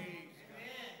person.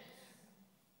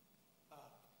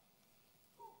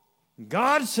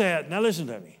 God said, now listen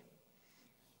to me.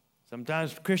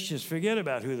 Sometimes Christians forget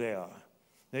about who they are.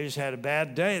 They just had a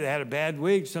bad day. They had a bad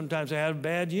week. Sometimes they had a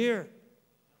bad year.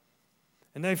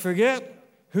 And they forget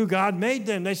who God made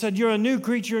them. They said, you're a new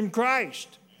creature in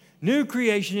Christ. New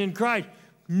creation in Christ.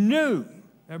 New.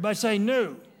 Everybody say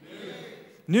new.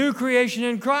 New creation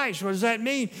in Christ. What does that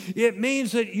mean? It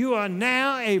means that you are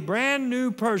now a brand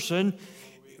new person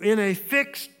in a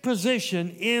fixed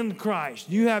position in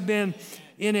Christ. You have been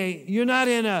you're not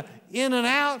in a in and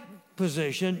out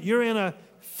position, you're in a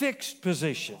fixed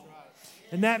position.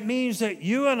 And that means that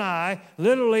you and I,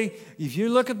 literally, if you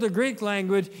look at the Greek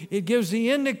language, it gives the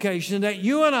indication that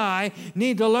you and I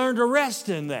need to learn to rest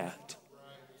in that.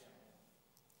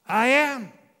 I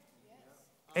am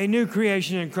a new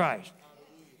creation in Christ.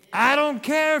 I don't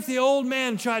care if the old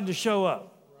man tried to show up.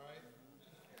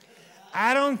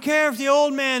 I don't care if the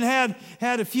old man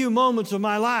had a few moments of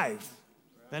my life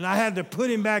and I had to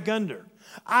put him back under.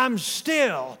 I'm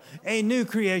still a new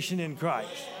creation in Christ.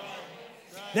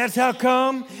 That's how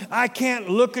come I can't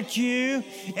look at you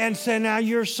and say, now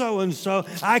you're so-and-so.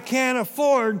 I can't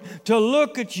afford to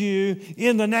look at you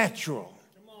in the natural.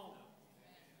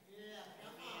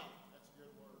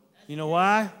 You know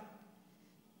why?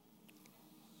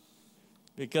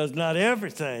 Because not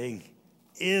everything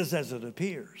is as it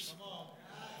appears.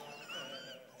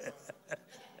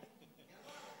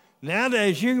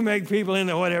 Nowadays, you can make people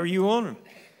into whatever you want them.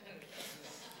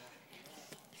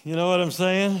 You know what I'm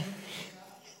saying?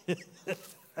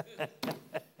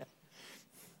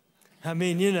 I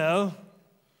mean, you know,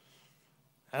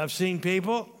 I've seen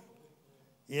people,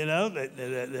 you know,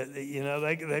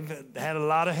 they've had a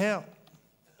lot of help.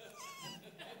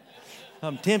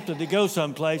 I'm tempted to go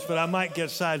someplace, but I might get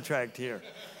sidetracked here.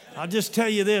 I'll just tell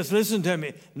you this. Listen to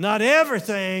me. Not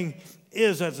everything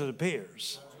is as it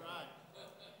appears.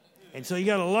 And so you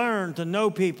got to learn to know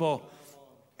people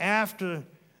after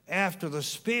the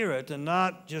Spirit and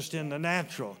not just in the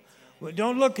natural. Well,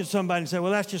 don't look at somebody and say,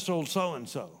 well, that's just old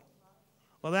so-and-so.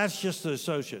 Well, that's just the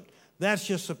associate. That's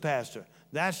just the pastor.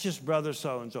 That's just brother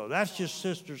so-and-so. That's just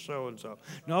sister so-and-so.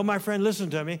 No, my friend, listen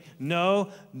to me. No,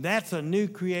 that's a new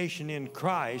creation in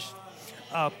Christ,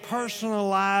 a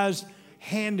personalized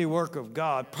handiwork of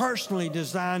God, personally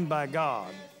designed by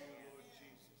God.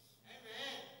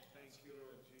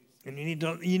 And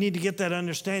you need to get that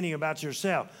understanding about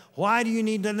yourself. Why do you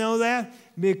need to know that?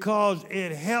 Because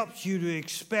it helps you to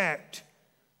expect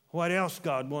what else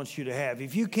God wants you to have.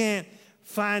 If you can't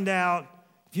find out,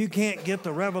 if you can't get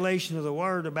the revelation of the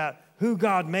Word about who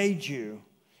God made you,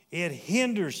 it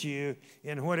hinders you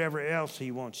in whatever else He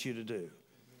wants you to do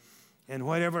and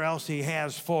whatever else He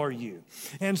has for you.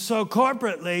 And so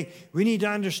corporately, we need to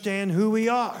understand who we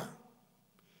are.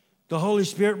 The Holy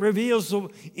Spirit reveals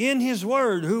in His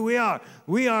Word who we are.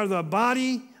 We are the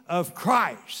body of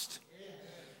Christ.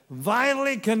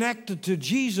 Vitally connected to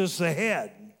Jesus, the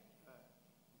head.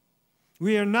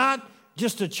 We are not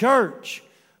just a church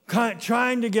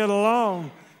trying to get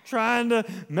along, trying to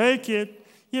make it,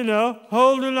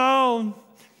 holding on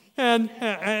and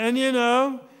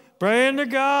praying to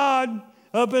God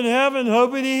up in heaven,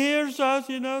 hoping He hears us.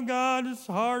 God, it's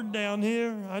hard down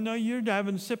here. I know you're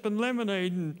sipping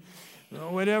lemonade and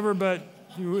whatever, but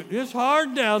it's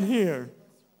hard down here.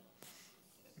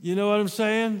 You know what I'm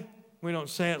saying? We don't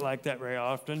say it like that very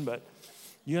often, but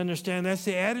you understand that's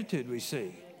the attitude we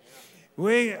see.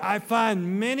 I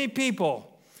find many people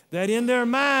that in their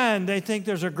mind they think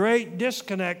there's a great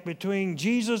disconnect between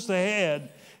Jesus the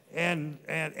head and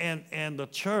the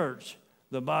church,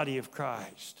 the body of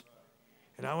Christ.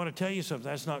 And I want to tell you something,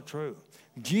 that's not true.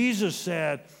 Jesus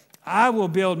said, I will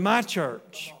build my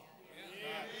church.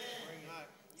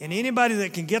 And anybody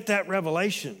that can get that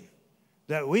revelation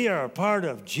that we are a part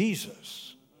of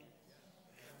Jesus,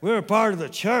 we're a part of the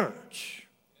church,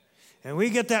 and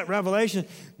we get that revelation,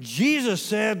 Jesus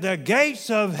said, the gates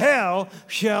of hell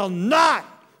shall not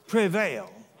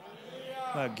prevail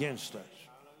against us.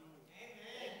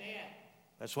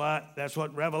 That's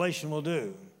what revelation will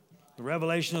do. The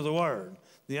revelation of the Word,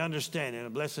 the understanding.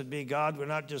 And blessed be God, we're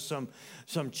not just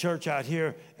some church out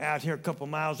here a couple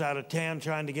miles out of town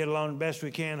trying to get along the best we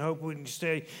can. Hope we can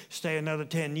stay another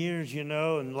 10 years,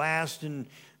 and last and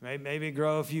maybe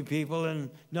grow a few people. And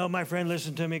no, my friend,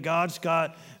 listen to me. God's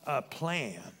got a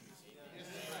plan.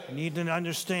 You need to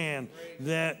understand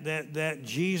that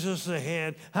Jesus the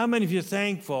head. How many of you are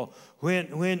thankful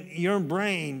when your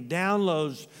brain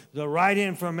downloads the right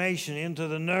information into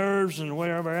the nerves and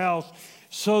whatever else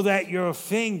so that your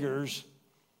fingers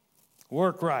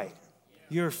work right,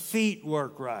 your feet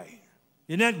work right?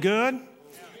 Isn't that good?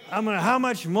 How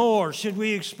much more should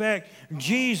we expect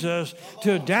Jesus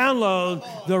to download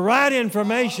the right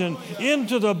information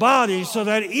into the body so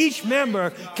that each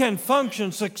member can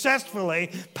function successfully,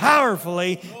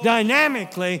 powerfully,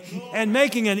 dynamically, and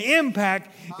making an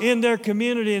impact in their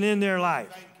community and in their life?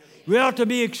 We ought to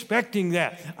be expecting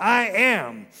that. I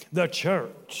am the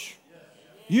church.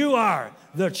 You are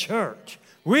the church.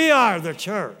 We are the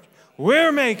church.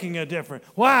 We're making a difference.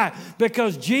 Why?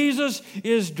 Because Jesus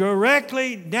is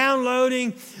directly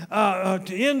downloading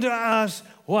into us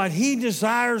what He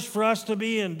desires for us to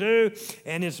be and do,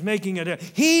 and it's making a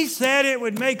difference. He said it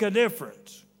would make a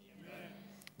difference. Amen.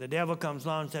 The devil comes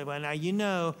along and says, well,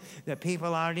 now that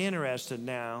people aren't interested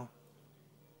now.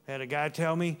 Had a guy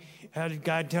tell me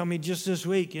just this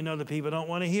week, the people don't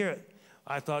want to hear it.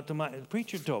 The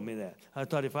preacher told me that. I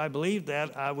thought if I believed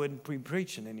that, I wouldn't be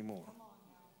preaching anymore.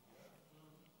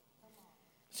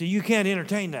 See, you can't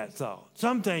entertain that thought.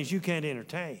 Some things you can't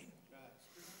entertain.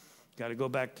 Got to go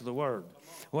back to the Word.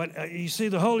 You see,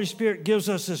 the Holy Spirit gives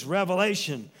us this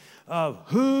revelation of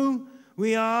who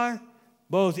we are,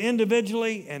 both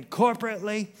individually and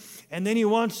corporately. And then He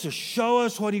wants to show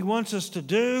us what He wants us to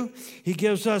do. He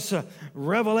gives us a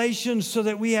revelation so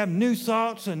that we have new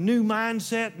thoughts, a new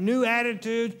mindset, new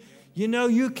attitude.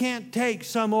 You can't take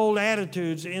some old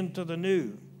attitudes into the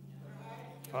new.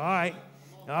 All right.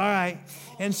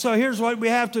 And so here's what we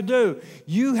have to do.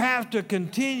 You have to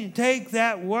continue to take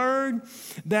that word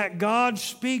that God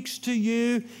speaks to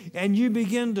you, and you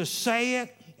begin to say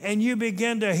it, and you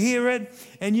begin to hear it,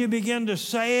 and you begin to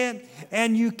say it,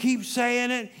 and you keep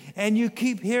saying it, and you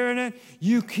keep hearing it.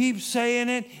 You keep saying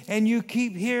it, and you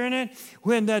keep hearing it.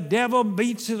 When the devil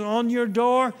beats it on your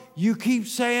door, you keep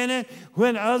saying it.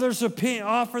 When others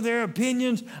offer their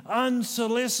opinions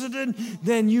unsolicited,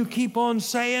 then you keep on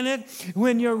saying it.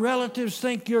 When your relatives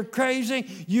think you're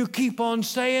crazy, you keep on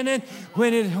saying it.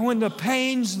 When the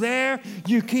pain's there,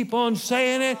 you keep on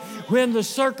saying it. When the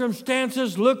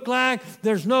circumstances look like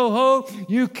there's no hope,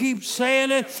 you keep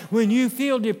saying it. When you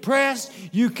feel depressed,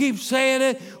 you keep saying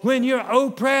it. When you're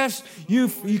oppressed, you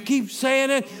keep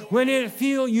saying it. When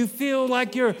you feel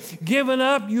like you're giving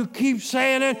up, you keep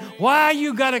saying it. Why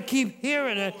you got to keep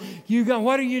hearing it?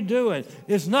 What are you doing?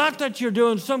 It's not that you're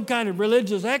doing some kind of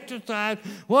religious exercise.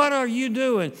 What are you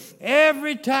doing?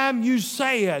 Every time you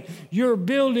say it, you're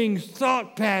building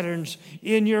thought patterns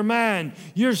in your mind.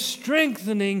 You're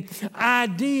strengthening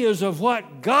ideas of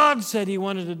what God said He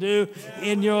wanted to do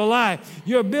in your life.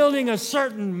 You're building a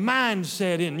certain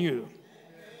mindset in you.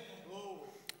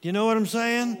 You know what I'm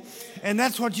saying? And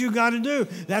that's what you got to do.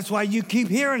 That's why you keep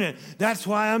hearing it. That's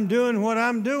why I'm doing what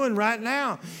I'm doing right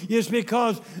now. It's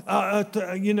because,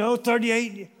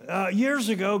 38 years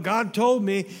ago, God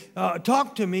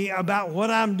talked to me about what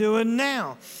I'm doing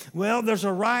now. Well, there's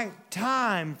a right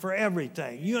time for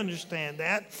everything. You understand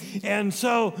that? And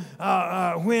so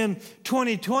when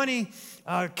 2020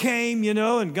 came,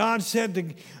 and God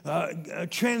said to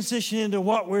transition into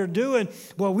what we're doing,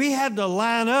 well, we had to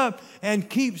line up and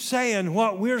keep saying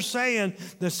what we're saying,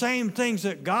 the same things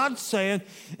that God's saying,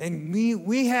 and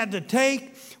we had to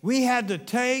take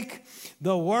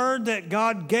the word that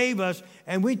God gave us,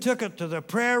 and we took it to the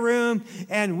prayer room,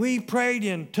 and we prayed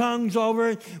in tongues over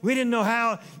it. We didn't know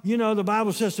how, the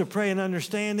Bible says to pray in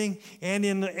understanding and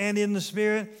in the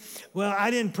Spirit. Well, I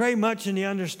didn't pray much in the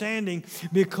understanding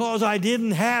because I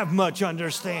didn't have much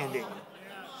understanding.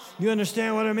 You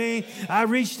understand what I mean? I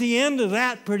reached the end of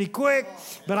that pretty quick,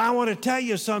 but I want to tell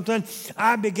you something.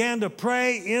 I began to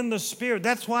pray in the Spirit.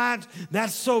 That's why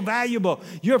that's so valuable.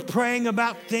 You're praying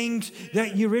about things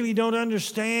that you really don't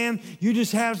understand. You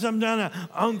just have some kind of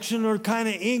unction or kind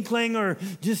of inkling or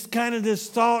just kind of this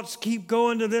thoughts keep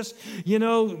going to this,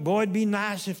 boy, it'd be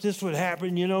nice if this would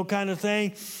happen, kind of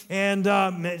thing. And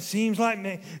it seems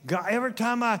like God, every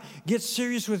time I get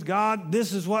serious with God,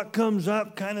 this is what comes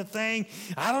up kind of thing.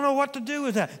 I don't know what to do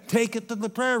with that. Take it to the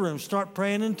prayer room. Start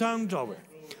praying in tongues over it.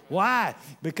 Why?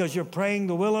 Because you're praying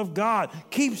the will of God.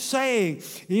 Keep saying,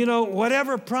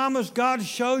 whatever promise God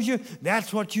shows you,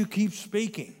 that's what you keep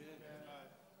speaking.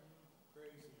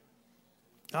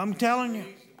 I'm telling you.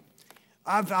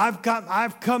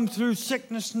 I've come through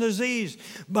sickness and disease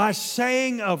by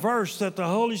saying a verse that the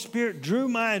Holy Spirit drew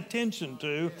my attention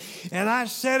to, and I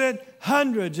said it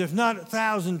hundreds, if not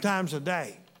 1,000 times a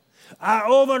day.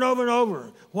 Over and over and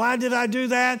over. Why did I do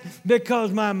that?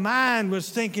 Because my mind was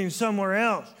thinking somewhere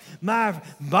else. My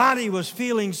body was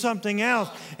feeling something else.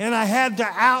 And I had to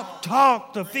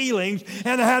out-talk the feelings,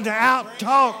 and I had to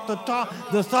out-talk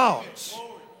the thoughts.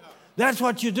 That's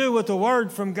what you do with the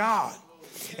word from God.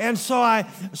 And so I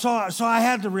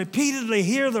had to repeatedly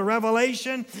hear the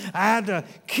revelation. I had to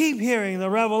keep hearing the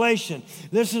revelation.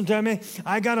 Listen to me.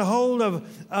 I got a hold of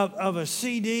a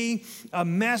CD, a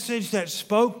message that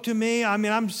spoke to me. I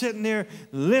mean, I'm sitting there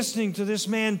listening to this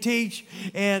man teach,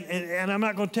 and I'm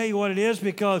not going to tell you what it is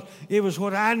because it was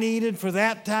what I needed for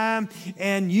that time,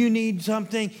 and you need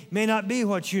something, may not be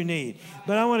what you need.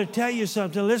 But I want to tell you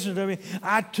something. Listen to me.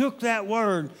 I took that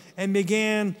word and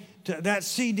began to that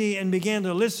CD and began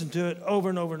to listen to it over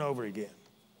and over and over again.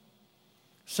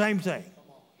 Same thing.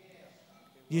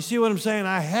 You see what I'm saying?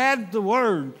 I had the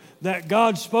word that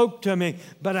God spoke to me,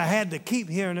 but I had to keep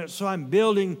hearing it, so I'm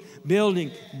building.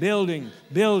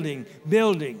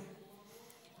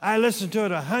 I listened to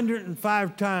it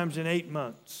 105 times in 8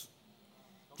 months,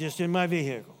 just in my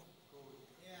vehicle.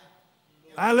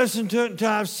 I listened to it until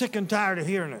I was sick and tired of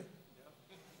hearing it.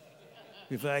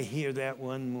 If I hear that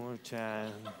one more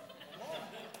time.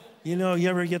 You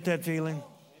ever get that feeling?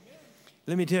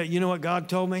 Let me tell you, you know what God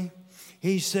told me?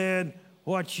 He said,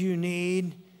 what you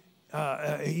need,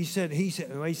 he said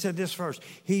this first.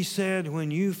 He said, when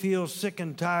you feel sick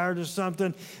and tired of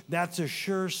something, that's a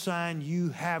sure sign you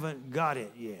haven't got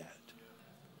it yet.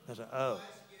 I said, oh.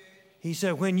 He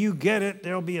said, when you get it,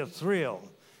 there'll be a thrill.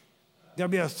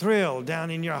 There'll be a thrill down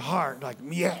in your heart, like,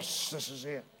 yes, this is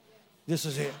it. This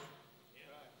is it.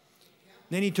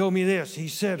 Then he told me this. He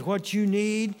said, what you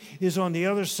need is on the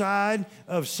other side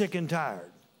of sick and tired.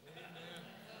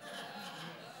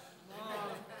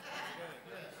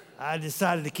 I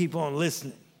decided to keep on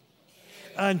listening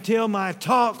until my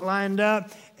talk lined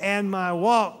up and my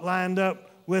walk lined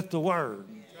up with the word.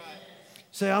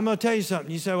 Say, I'm going to tell you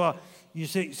something. You say, well,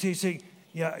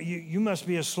 you must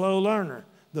be a slow learner.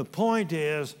 The point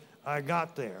is, I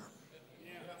got there.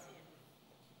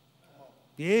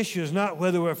 The issue is not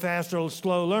whether we're fast or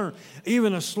slow learner.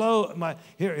 Even a slow,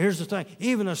 here's the thing,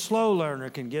 even a slow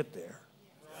learner can get there.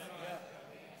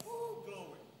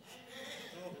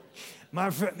 My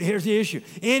friend, here's the issue.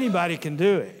 Anybody can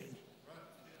do it.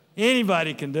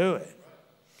 Anybody can do it.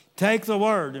 Take the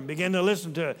word and begin to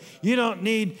listen to it. You don't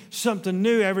need something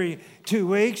new every 2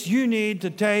 weeks. You need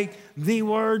to take the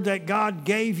word that God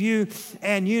gave you,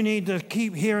 and you need to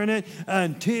keep hearing it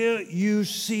until you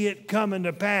see it coming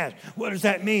to pass. What does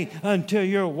that mean? Until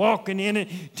you're walking in it,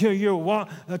 until you're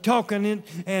talking it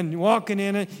and walking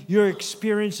in it, you're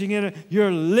experiencing it,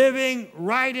 you're living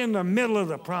right in the middle of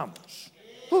the promise.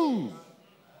 Woo!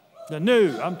 The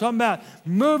new. I'm talking about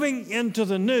moving into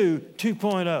the new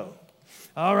 2.0.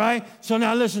 All right? So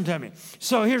now listen to me.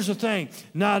 So here's the thing.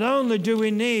 Not only do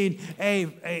we need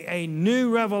a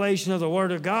new revelation of the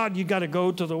Word of God, you got to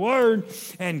go to the Word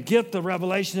and get the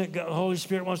revelation that the Holy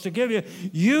Spirit wants to give you.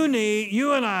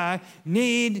 You and I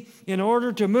need, in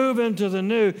order to move into the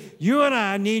new, you and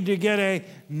I need to get a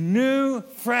new,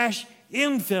 fresh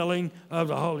infilling of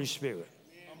the Holy Spirit.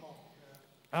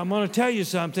 I'm going to tell you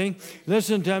something.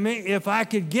 Listen to me. If I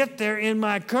could get there in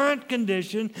my current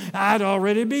condition, I'd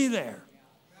already be there.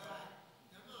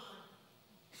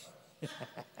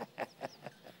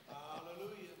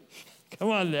 Come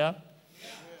on now.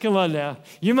 Come on now.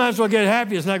 You might as well get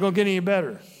happy. It's not going to get any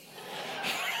better.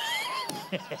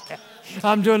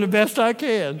 I'm doing the best I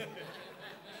can.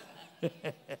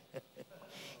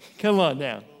 Come on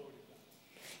now.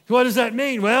 What does that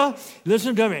mean? Well,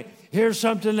 listen to me. Here's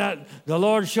something that the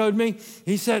Lord showed me.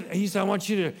 He said, I want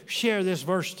you to share this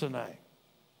verse tonight.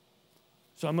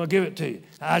 So I'm going to give it to you.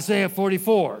 Isaiah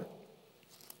 44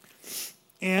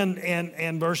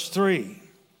 and verse 3.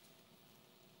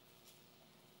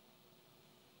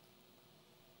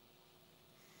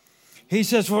 He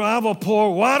says, for I will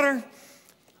pour water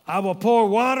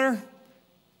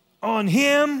on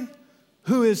him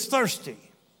who is thirsty,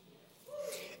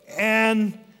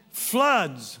 and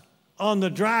floods on the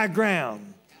dry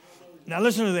ground. Now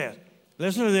listen to this.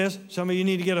 Listen to this. Some of you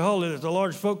need to get a hold of this. The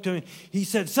Lord spoke to me. He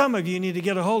said, some of you need to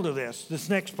get a hold of this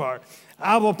next part.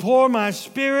 I will pour my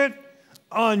spirit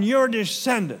on your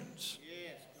descendants.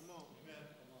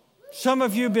 Some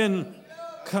of you have been,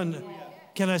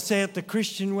 can I say it the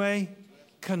Christian way?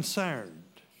 Concerned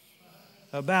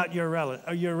about your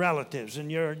relatives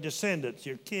and your descendants,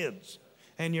 your kids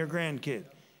and your grandkids.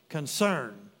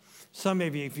 Concerned. Some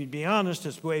of you, if you'd be honest,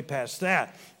 it's way past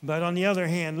that. But on the other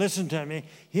hand, listen to me.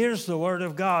 Here's the word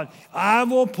of God. I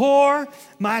will pour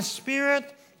my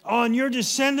spirit on your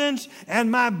descendants and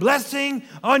my blessing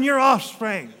on your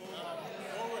offspring.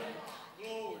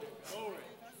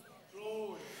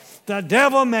 The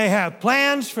devil may have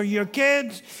plans for your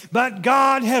kids, but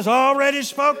God has already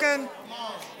spoken.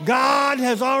 God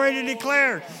has already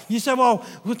declared. You say, well,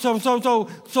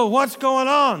 so what's going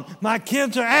on? My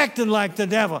kids are acting like the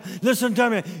devil. Listen to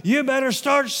me. You better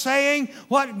start saying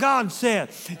what God said.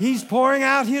 He's pouring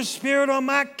out his spirit on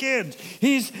my kids.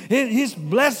 His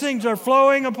blessings are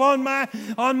flowing on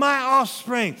my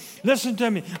offspring. Listen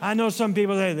to me. I know some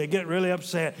people, they get really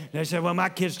upset. They say, well, my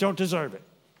kids don't deserve it.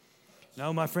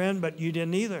 No, my friend, but you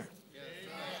didn't either.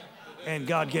 And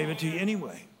God gave it to you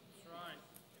anyway.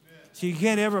 So you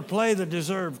can't ever play the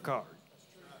deserve card.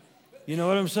 You know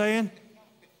what I'm saying?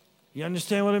 You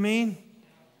understand what I mean?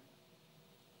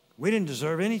 We didn't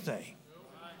deserve anything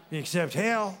except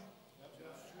hell.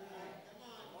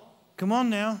 Come on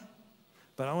now.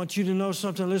 But I want you to know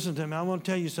something. Listen to me. I want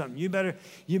to tell you something. You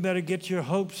better get your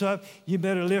hopes up. You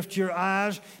better lift your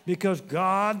eyes, because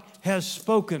God has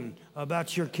spoken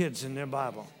about your kids in their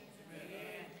Bible.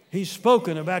 He's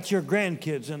spoken about your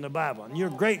grandkids in the Bible, and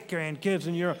your great-grandkids,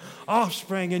 and your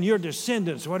offspring, and your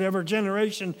descendants, whatever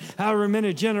generation, however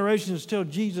many generations till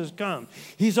Jesus comes.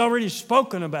 He's already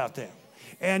spoken about them.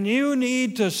 And you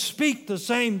need to speak the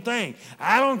same thing.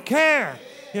 I don't care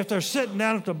if they're sitting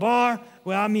down at the bar.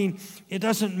 Well, I mean, it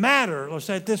doesn't matter. Let's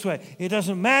say it this way. It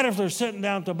doesn't matter if they're sitting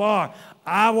down at the bar.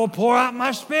 I will pour out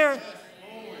my spirit.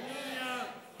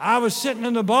 I was sitting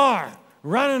in the bar,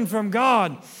 running from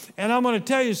God. And I'm going to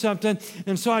tell you something.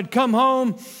 And so I'd come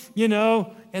home,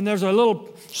 and there's a little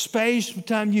space from the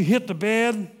time you hit the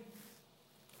bed,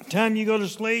 the time you go to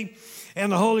sleep. And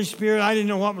the Holy Spirit, I didn't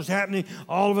know what was happening.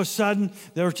 All of a sudden,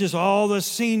 there was just all these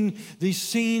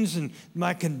scenes and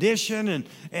my condition.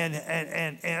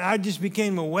 And I just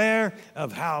became aware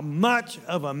of how much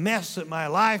of a mess that my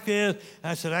life is.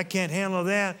 I said, I can't handle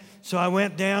that. So I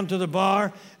went down to the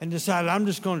bar and decided I'm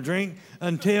just going to drink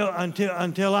until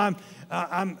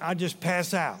I just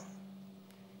pass out.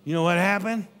 You know what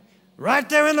happened? Right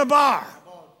there in the bar.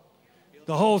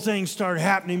 The whole thing started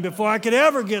happening before I could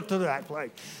ever get to that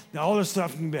place. Now, all this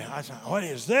stuff, I said, what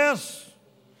is this?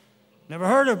 Never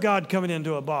heard of God coming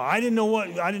into a bar. I didn't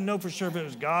know for sure if it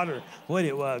was God or what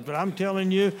it was, but I'm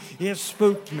telling you, it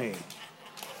spooked me.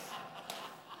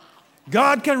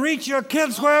 God can reach your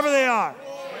kids wherever they are.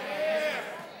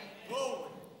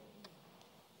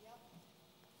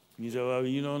 You say, well,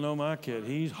 you don't know my kid.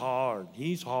 He's hard.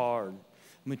 Let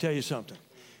me tell you something.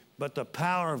 But the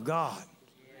power of God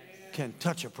can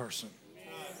touch a person.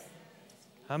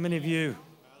 How many of you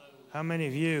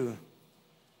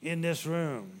in this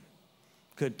room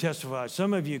could testify?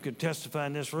 Some of you could testify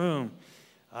in this room.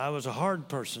 I was a hard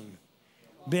person,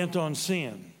 bent on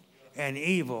sin and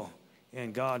evil,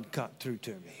 and God cut through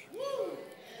to me.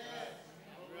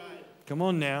 Come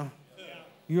on now.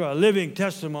 You are a living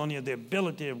testimony of the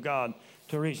ability of God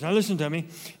to reach. Now listen to me.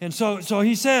 And so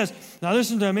he says, now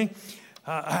listen to me.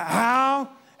 How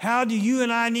do you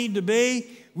and I need to be?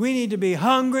 We need to be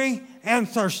hungry and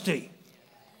thirsty.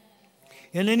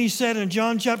 And then he said in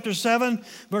John chapter 7,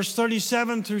 verse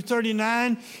 37 through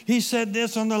 39, he said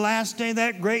this: on the last day,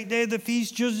 that great day of the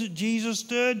feast, Jesus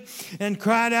stood and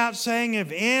cried out, saying,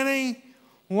 if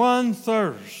anyone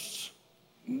thirsts,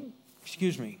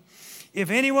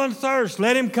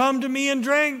 let him come to me and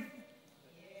drink.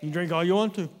 You can drink all you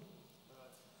want to.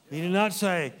 He did not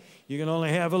say you can only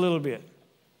have a little bit.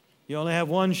 You only have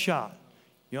one shot.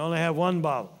 You only have one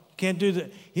bottle. Can't do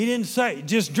that. He didn't say,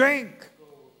 just drink.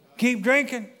 Keep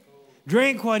drinking.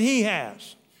 Drink what he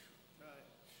has.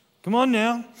 Come on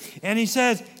now. And he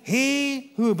says,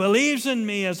 he who believes in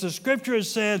me, as the scripture has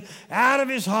said, out of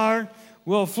his heart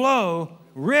will flow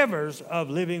rivers of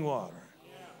living water.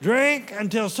 Drink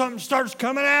until something starts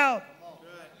coming out.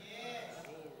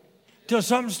 Until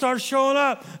something starts showing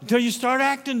up. Until you start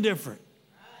acting different.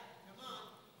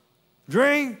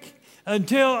 Drink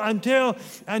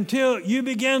until you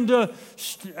begin to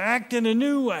act in a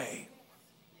new way.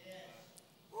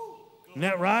 Isn't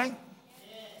that right?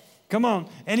 Come on.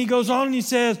 And he goes on and he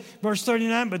says, verse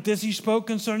 39, but this he spoke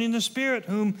concerning the Spirit,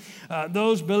 whom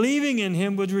those believing in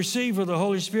him would receive, for the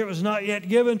Holy Spirit was not yet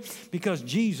given, because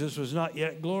Jesus was not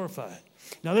yet glorified.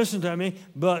 Now listen to me,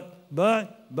 but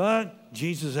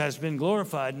Jesus has been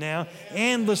glorified now,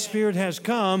 and the Spirit has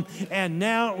come, and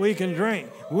now we can drink.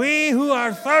 We who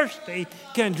are thirsty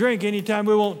can drink anytime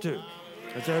we want to.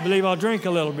 I believe I'll drink a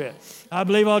little bit. I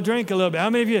believe I'll drink a little bit. How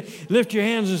many of you lift your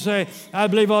hands and say, I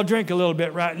believe I'll drink a little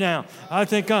bit right now? I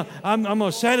think I'm going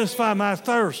to satisfy my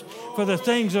thirst for the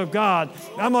things of God.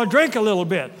 I'm going to drink a little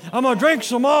bit. I'm going to drink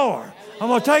some more. I'm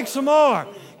going to take some more.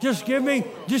 Just give me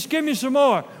some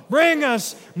more. Bring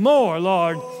us more,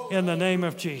 Lord, in the name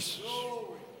of Jesus.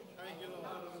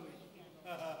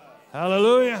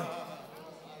 Hallelujah.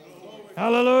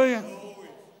 Hallelujah.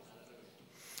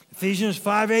 Ephesians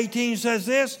 5:18 says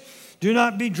this, do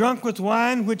not be drunk with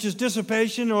wine, which is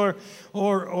dissipation, or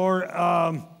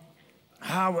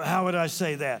how would I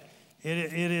say that?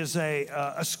 It is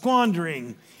a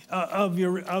squandering of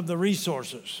the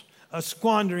resources, a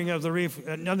squandering of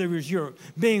in other words, you're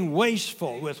being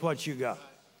wasteful with what you got.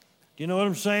 Do you know what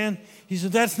I'm saying? He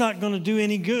said that's not going to do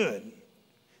any good.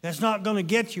 That's not going to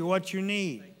get you what you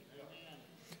need.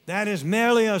 That is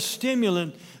merely a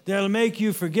stimulant that'll make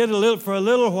you forget for a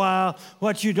little while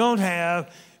what you don't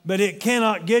have, but it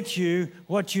cannot get you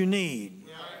what you need.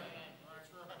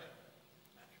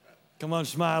 Come on,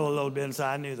 smile a little bit and say,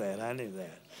 I knew that.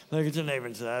 Look at your neighbor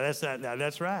and say,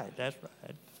 that's right.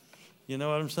 You know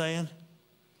what I'm saying?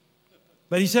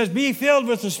 But he says, be filled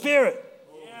with the Spirit.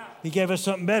 He gave us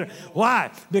something better.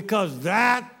 Why? Because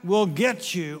that will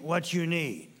get you what you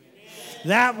need.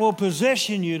 That will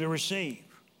position you to receive.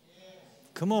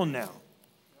 Come on now.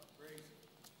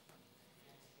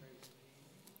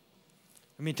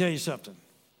 Let me tell you something.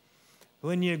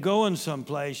 When you're going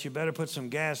someplace, you better put some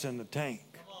gas in the tank.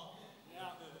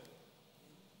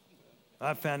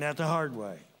 I found out the hard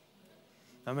way.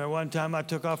 I remember one time I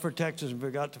took off for Texas and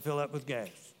forgot to fill up with gas.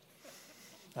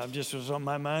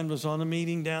 My mind was on the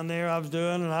meeting down there I was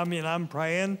doing, and I'm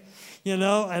praying, and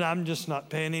I'm just not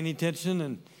paying any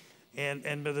attention,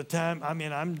 and by the time,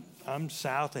 I'm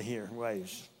south of here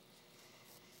ways.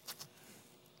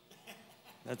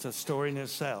 That's a story in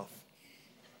itself.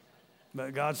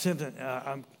 But God sent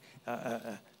an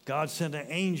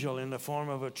angel in the form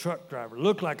of a truck driver.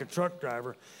 Looked like a truck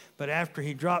driver, but after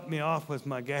he dropped me off with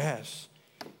my gas,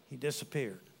 he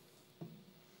disappeared.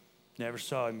 Never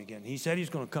saw him again. He said he's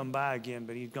going to come by again,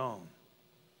 but he's gone.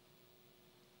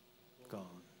 Gone.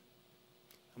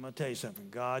 I'm going to tell you something.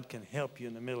 God can help you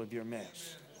in the middle of your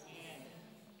mess.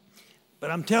 But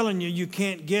I'm telling you, you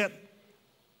can't get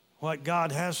what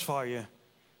God has for you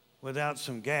without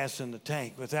some gas in the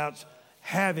tank, without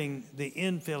having the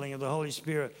infilling of the Holy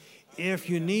Spirit. If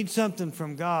you need something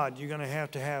from God, you're going to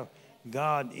have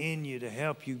God in you to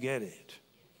help you get it.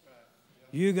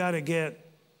 You got to get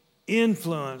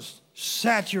influenced,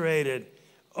 saturated,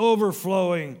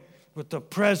 overflowing with the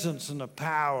presence and the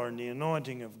power and the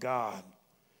anointing of God.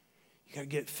 You got to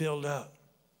get filled up.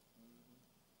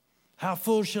 How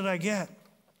full should I get?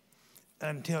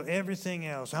 Until everything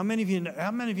else. How many of you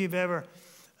have ever?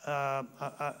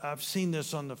 I've seen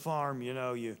this on the farm.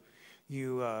 You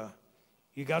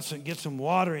get some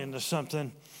water into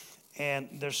something, and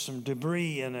there's some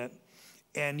debris in it,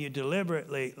 and you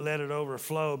deliberately let it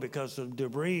overflow because the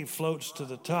debris floats to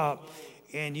the top,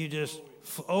 and you just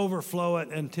overflow it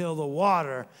until the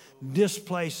water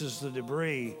displaces the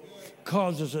debris,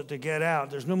 causes it to get out.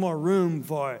 There's no more room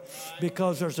for it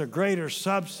because there's a greater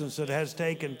substance that has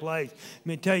taken place. Let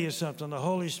me tell you something. The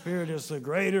Holy Spirit is the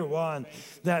greater one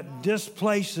that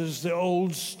displaces the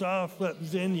old stuff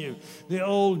that's in you, the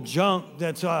old junk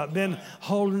that's been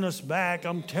holding us back.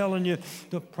 I'm telling you,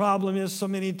 the problem is so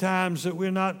many times that we're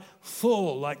not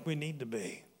full like we need to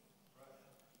be.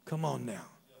 Come on now.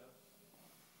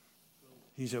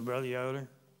 He said, Brother Yoder,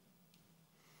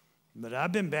 but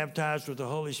I've been baptized with the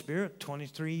Holy Spirit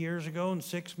 23 years ago and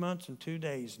 6 months and 2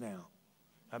 days now.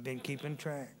 I've been keeping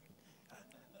track.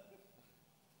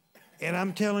 And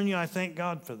I'm telling you, I thank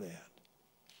God for that.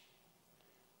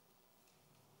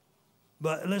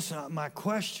 But listen, my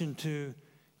question to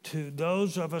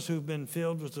those of us who've been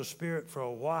filled with the Spirit for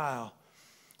a while,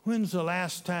 when's the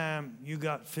last time you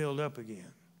got filled up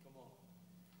again?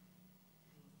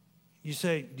 You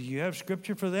say, do you have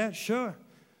scripture for that? Sure.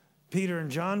 Peter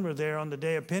and John were there on the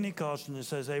day of Pentecost, and it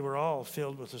says they were all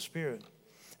filled with the Spirit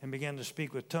and began to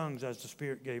speak with tongues as the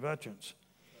Spirit gave utterance.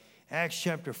 Acts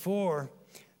chapter 4,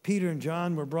 Peter and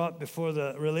John were brought before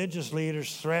the religious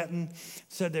leaders, threatened,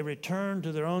 said they returned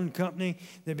to their own company.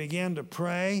 They began to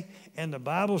pray, and the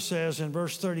Bible says in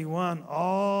verse 31,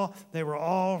 they were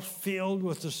all filled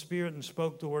with the Spirit and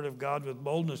spoke the word of God with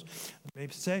boldness. They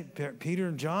say Peter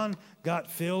and John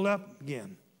got filled up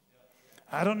again.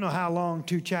 I don't know how long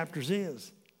 2 chapters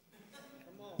is.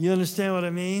 You understand what I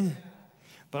mean?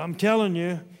 But I'm telling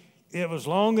you, it was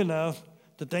long enough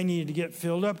that they needed to get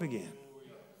filled up again.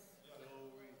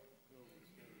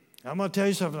 I'm going to tell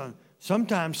you something.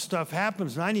 Sometimes stuff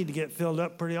happens, and I need to get filled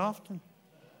up pretty often.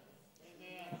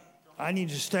 I need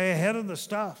to stay ahead of the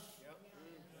stuff.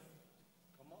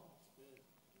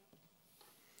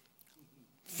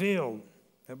 Filled.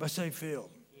 Everybody say filled.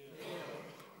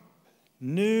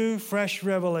 New, fresh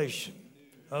revelation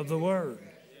of the Word.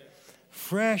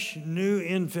 Fresh, new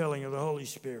infilling of the Holy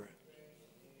Spirit.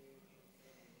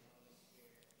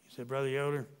 You say, Brother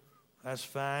Yoder, that's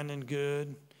fine and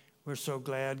good. We're so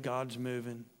glad God's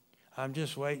moving. I'm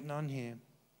just waiting on Him.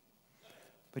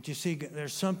 But you see,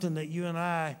 there's something that you and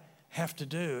I have to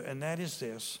do, and that is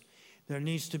this. There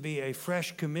needs to be a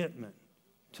fresh commitment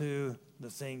to the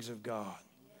things of God.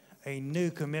 A new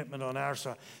commitment on our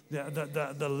side.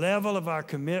 The level of our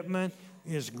commitment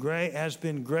is great, has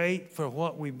been great for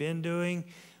what we've been doing,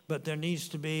 but there needs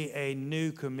to be a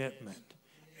new commitment.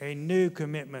 A new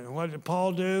commitment. What did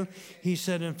Paul do? He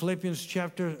said in Philippians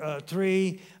chapter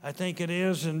 3, I think it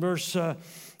is, in verse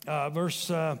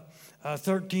 13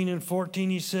 and 14,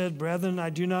 he said, Brethren,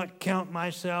 I do not count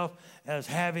myself as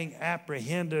having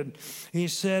apprehended. He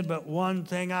said, but one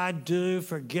thing I do,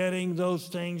 forgetting those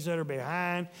things that are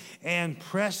behind and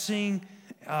pressing,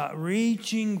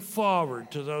 reaching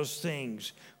forward to those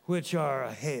things which are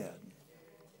ahead.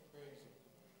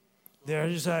 There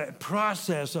is a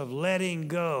process of letting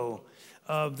go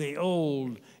of the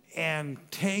old and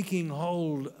taking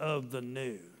hold of the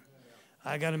new.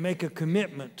 I got to make a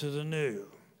commitment to the new.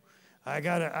 I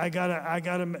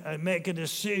gotta make a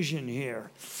decision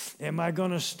here. Am I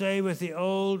going to stay with the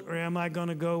old, or am I going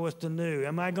to go with the new?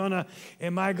 Am I going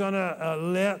to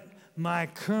let my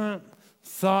current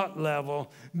thought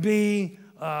level be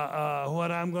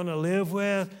what I'm going to live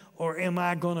with, or am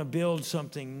I going to build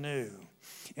something new?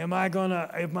 Am I gonna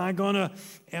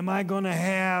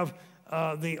have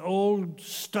the old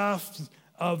stuff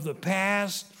of the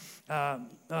past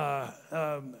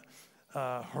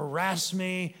harass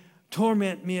me,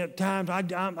 torment me at times?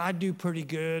 I do pretty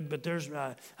good, but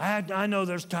I know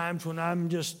there's times when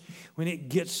when it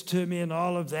gets to me and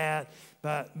all of that.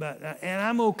 But and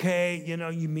I'm okay. You know,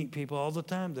 you meet people all the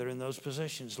time that are in those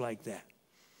positions like that.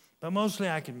 But mostly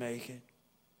I can make it.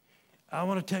 I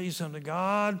want to tell you something.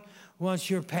 God wants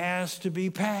your past to be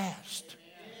past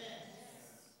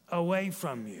away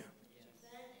from you.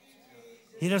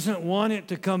 He doesn't want it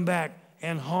to come back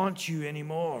and haunt you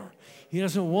anymore. He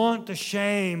doesn't want the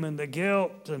shame and the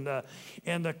guilt and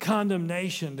the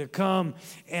condemnation to come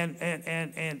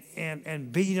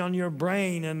and beat on your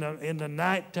brain in the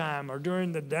nighttime or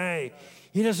during the day.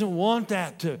 He doesn't want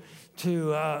that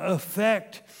to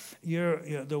affect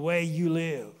the way you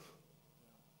live.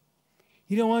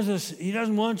 He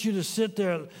doesn't want you to sit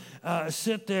there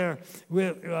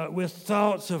with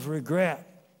thoughts of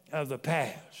regret of the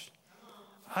past.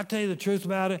 I'll tell you the truth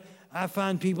about it. I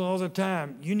find people all the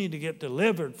time, you need to get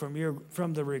delivered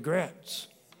from the regrets.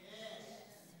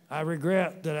 I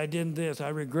regret that I did this. I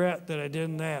regret that I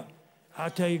did that.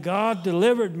 I'll tell you, God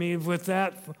delivered me with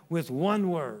that with one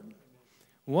word.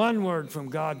 One word from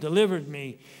God delivered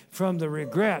me from the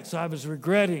regrets. I was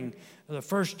regretting the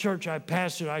first church I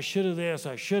pastored. I should have this,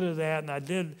 I should have that, and I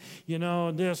did,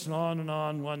 this and on and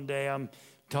on. One day I'm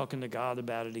talking to God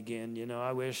about it again.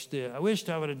 I wished I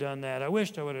would have done that. I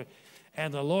wished I would have.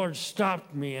 And the Lord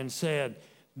stopped me and said,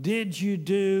 did you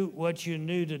do what you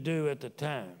knew to do at the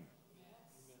time?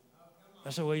 I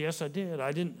said, well, yes, I did.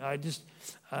 I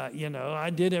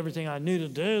did everything I knew to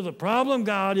do. The problem,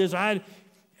 God, is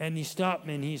and he stopped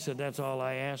me and he said, that's all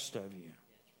I asked of you.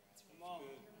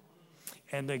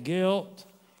 And the guilt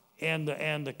and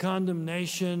the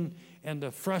condemnation and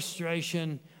the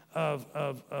frustration of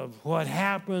what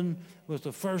happened with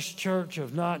the first church,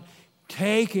 of not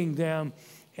taking them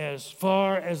as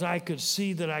far as I could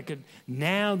see that I could,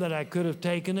 now that I could have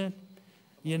taken it,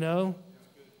 you know,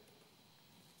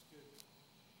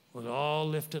 was all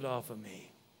lifted off of me.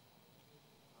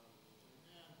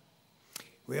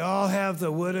 We all have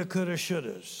the woulda, coulda,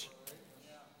 shouldas.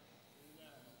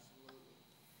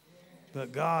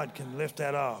 But God can lift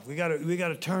that off. We got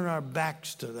to turn our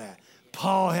backs to that.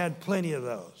 Paul had plenty of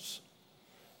those.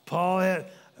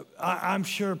 I'm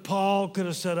sure Paul could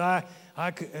have said,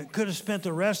 I could have spent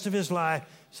the rest of his life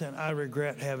saying, I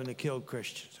regret having to kill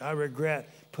Christians. I regret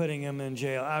putting them in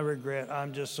jail.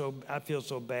 I feel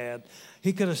so bad.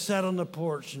 He could have sat on the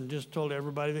porch and just told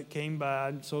everybody that came by,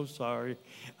 I'm so sorry.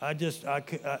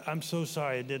 I'm so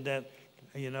sorry I did that,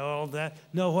 all that.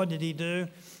 No, what did he do?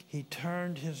 He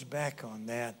turned his back on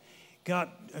that.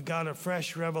 Got a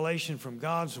fresh revelation from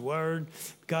God's word,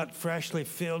 got freshly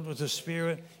filled with the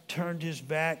Spirit, turned his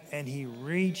back, and he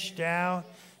reached out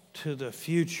to the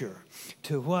future,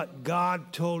 to what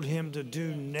God told him to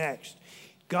do next.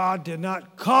 God did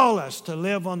not call us to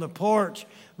live on the porch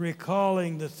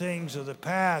recalling the things of the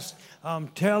past. I'm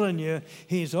telling you,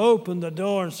 he's opened the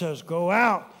door and says, go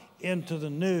out into the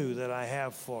new that I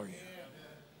have for you.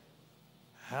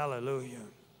 Hallelujah.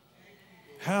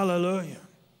 Hallelujah.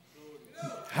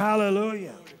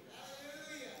 Hallelujah.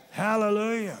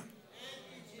 Hallelujah.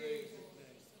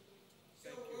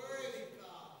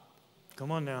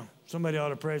 Come on now. Somebody ought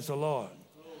to praise the Lord.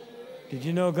 Did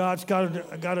you know God's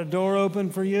got a door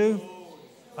open for you?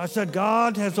 I said,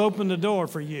 God has opened the door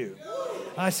for you.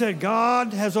 I said,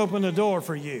 God has opened the door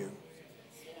for you.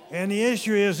 And the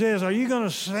issue is are you going to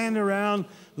stand around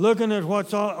looking at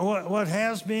what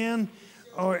has been?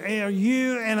 Or are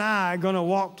you and I going to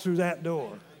walk through that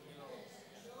door?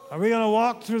 Are we going to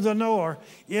walk through the door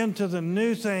into the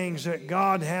new things that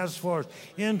God has for us,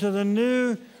 into the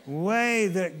new way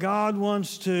that God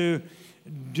wants to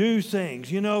do things?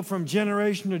 From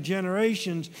generation to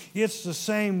generations, it's the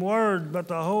same word, but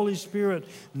the Holy Spirit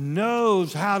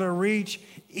knows how to reach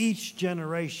each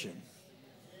generation.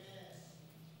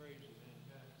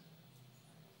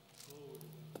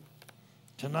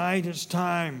 Tonight it's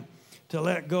time to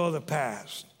let go of the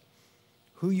past,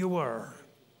 who you were,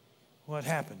 what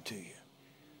happened to you.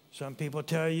 Some people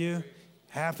tell you,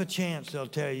 half a chance they'll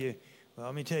tell you, well,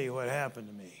 let me tell you what happened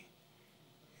to me.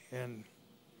 And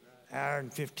an hour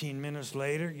and 15 minutes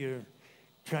later, you're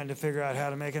trying to figure out how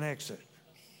to make an exit.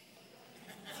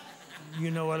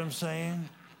 You know what I'm saying?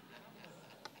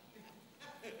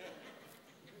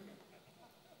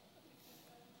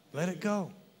 Let it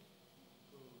go.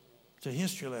 It's a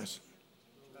history lesson.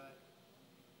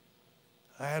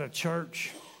 I had a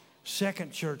church,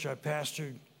 second church I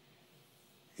pastored,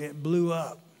 it blew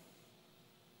up.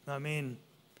 I mean,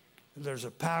 there's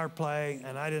a power play,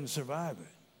 and I didn't survive it.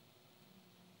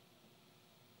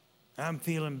 I'm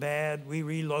feeling bad. We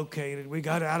relocated. We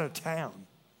got out of town.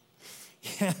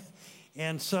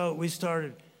 And so we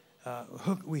started,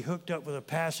 we hooked up with a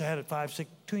pastor, had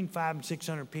between 500 and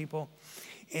 600 people.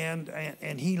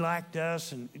 And he liked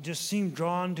us and just seemed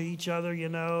drawn to each other,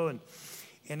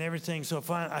 and everything. So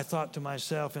finally, I thought to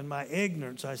myself, in my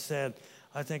ignorance, I said,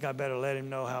 I think I better let him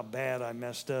know how bad I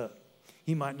messed up.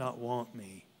 He might not want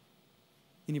me.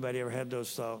 Anybody ever had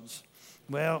those thoughts?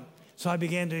 Well, so I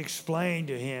began to explain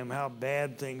to him how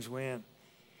bad things went.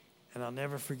 And I'll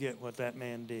never forget what that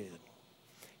man did.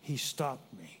 He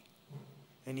stopped me.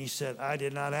 And he said, I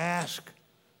did not ask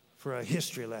for a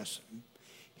history lesson.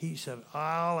 He said,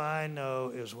 all I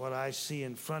know is what I see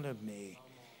in front of me.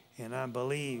 And I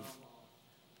believe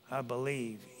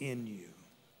in you.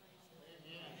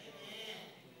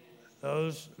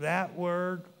 That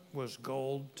word was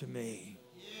gold to me.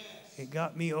 It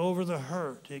got me over the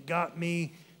hurt. It got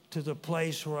me to the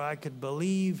place where I could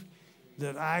believe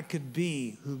that I could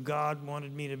be who God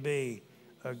wanted me to be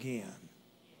again.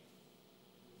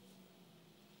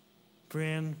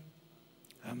 Friend,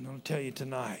 I'm going to tell you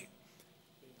tonight,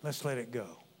 let's let it go.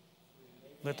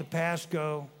 Let the past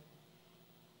go.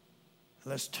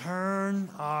 Let's turn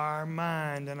our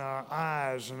mind and our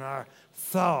eyes and our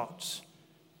thoughts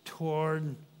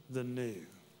toward the new.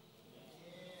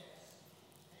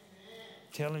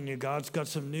 I'm telling you, God's got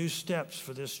some new steps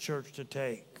for this church to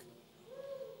take.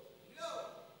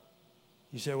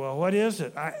 You say, well, what is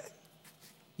it?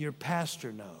 Your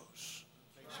pastor knows.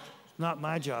 It's not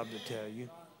my job to tell you.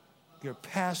 Your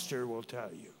pastor will tell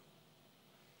you.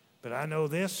 But I know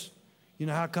this. You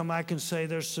know how come I can say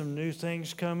there's some new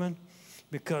things coming?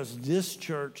 Because this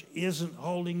church isn't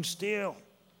holding still.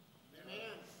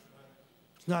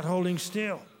 It's not holding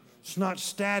still. It's not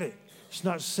static. It's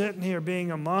not sitting here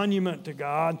being a monument to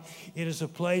God. It is a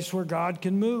place where God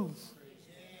can move.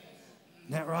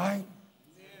 Isn't that right?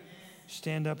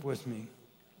 Stand up with me.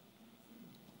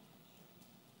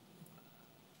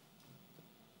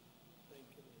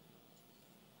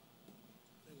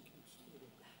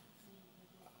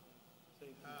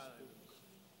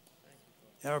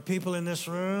 There are people in this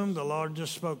room, the Lord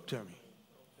just spoke to me.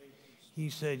 He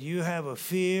said, you have a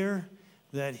fear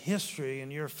that history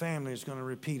in your family is going to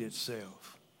repeat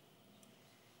itself.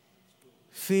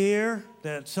 Fear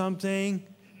that something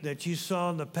that you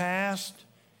saw in the past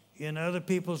in other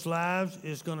people's lives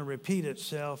is going to repeat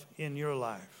itself in your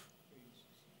life.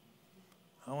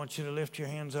 I want you to lift your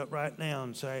hands up right now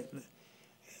and say,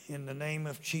 in the name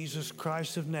of Jesus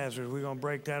Christ of Nazareth, we're going to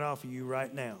break that off of you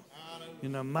right now.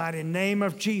 In the mighty name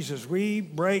of Jesus, we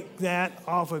break that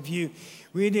off of you.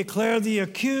 We declare the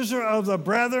accuser of the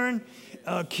brethren,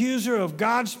 accuser of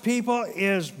God's people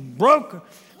is broken,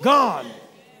 gone.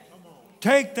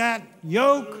 Take that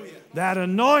yoke, that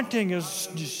anointing is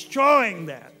destroying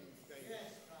that.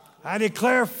 I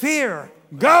declare fear,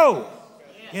 go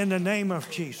in the name of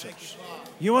Jesus.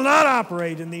 You will not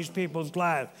operate in these people's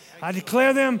lives. I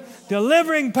declare them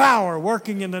delivering power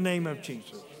working in the name of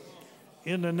Jesus.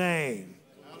 In the name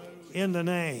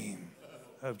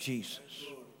of Jesus.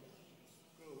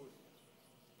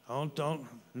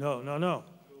 No.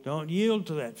 Don't yield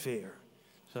to that fear.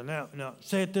 So now,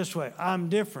 say it this way. I'm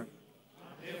different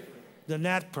than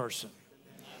that person.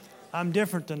 I'm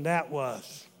different than that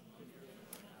was.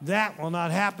 That will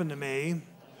not happen to me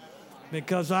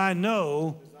because I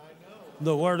know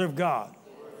the Word of God.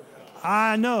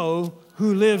 I know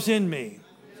who lives in me.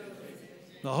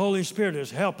 The Holy Spirit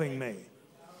is helping me.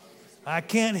 I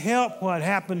can't help what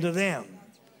happened to them,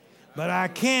 but I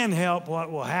can help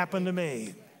what will happen to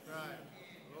me.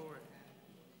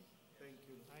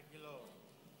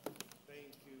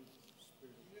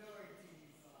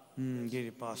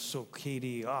 Giri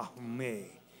ahme,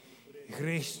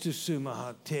 Christus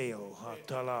mahateo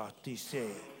hatalati se,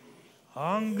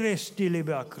 angres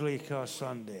diliba klika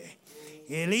sande,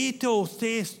 elito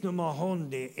thesno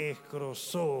mahonde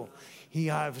ekroso.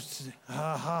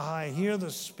 I hear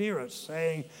the Spirit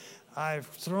saying, I've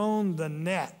thrown the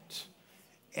net,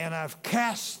 and I've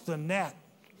cast the net,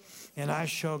 and I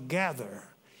shall gather.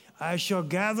 I shall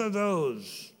gather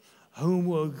those who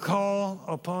will call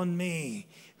upon me,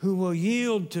 who will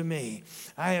yield to me.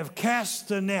 I have cast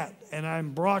the net, and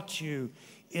I've brought you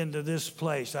into this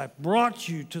place. I've brought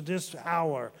you to this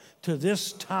hour, to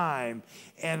this time,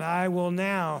 and I will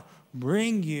now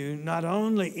bring you not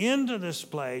only into this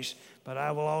place, but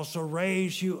I will also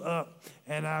raise you up,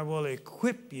 and I will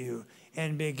equip you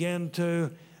and begin to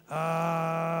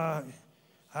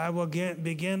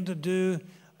begin to do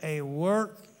a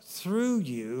work through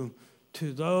you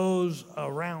to those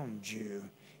around you.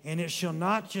 And it shall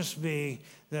not just be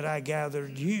that I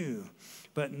gathered you,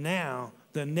 but now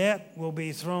the net will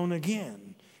be thrown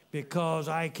again because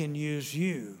I can use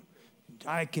you.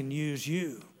 I can use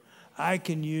you. I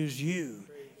can use you.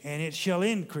 And it shall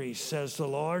increase, says the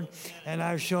Lord, and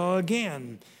I shall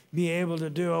again be able to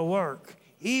do a work,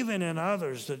 even in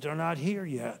others that are not here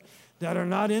yet, that are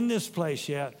not in this place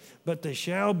yet, but they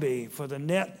shall be, for the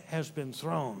net has been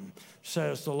thrown,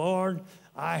 says the Lord.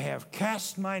 I have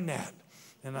cast my net,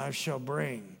 and I shall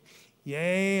bring.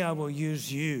 Yea, I will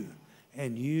use you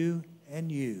and you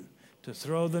and you to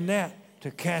throw the net, to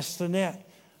cast the net.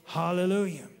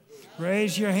 Hallelujah.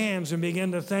 Raise your hands and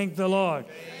begin to thank the Lord.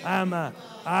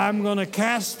 I'm going to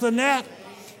cast the net.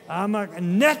 I'm a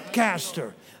net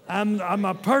caster. I'm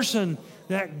a person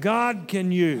that God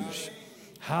can use.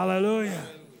 Hallelujah.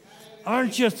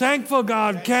 Aren't you thankful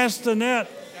God cast the net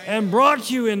and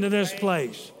brought you into this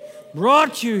place?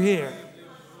 Brought you here.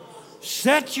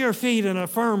 Set your feet in a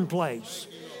firm place,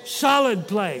 solid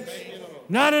place,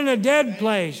 not in a dead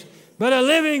place, but a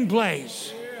living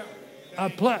place,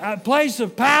 a place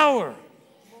of power.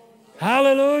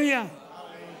 Hallelujah.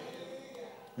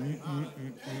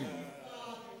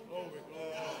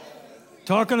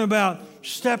 Talking about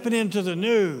stepping into the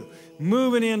new,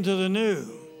 moving into the new.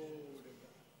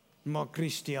 Mo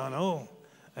Cristiano,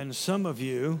 and some of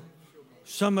you,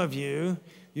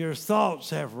 your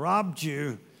thoughts have robbed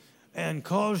you and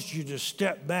caused you to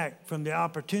step back from the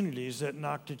opportunities that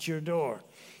knocked at your door.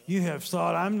 You have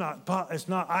thought,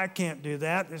 I can't do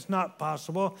that. It's not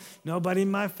possible. Nobody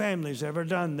in my family's ever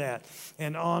done that.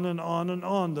 And on and on and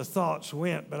on the thoughts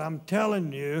went. But I'm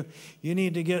telling you, you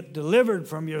need to get delivered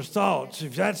from your thoughts.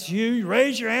 If that's you,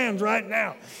 raise your hands right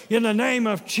now. In the name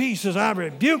of Jesus, I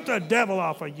rebuke the devil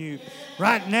off of you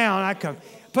right now. And I come.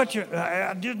 Put your,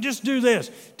 just do this.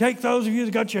 Take those of you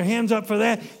that got your hands up for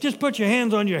that. Just put your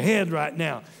hands on your head right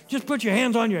now. Just put your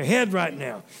hands on your head right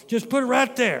now. Just put it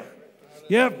right there.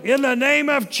 Yep, in the name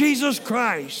of Jesus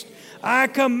Christ. I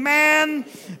command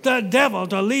the devil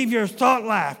to leave your thought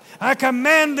life. I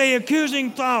command the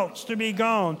accusing thoughts to be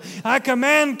gone. I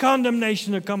command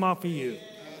condemnation to come off of you.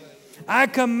 I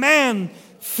command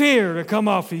fear to come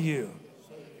off of you.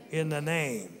 In the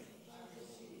name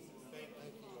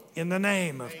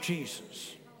of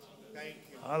Jesus.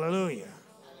 Hallelujah.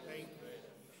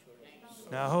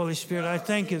 Now, Holy Spirit, I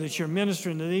thank you that you're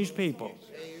ministering to these people.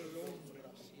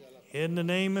 In the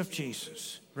name of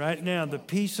Jesus. Right now, the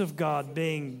peace of God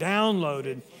being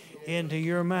downloaded into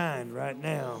your mind right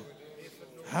now.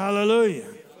 Hallelujah.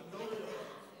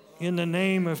 In the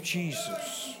name of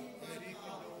Jesus.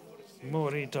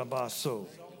 Morita baso.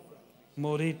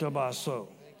 Morita baso.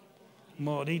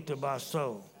 Morita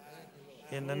baso.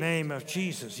 In the name of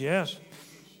Jesus, yes.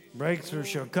 Breakthrough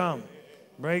shall come.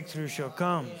 Breakthrough shall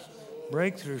come.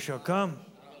 Breakthrough shall come.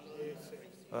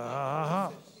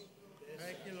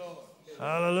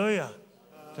 Hallelujah.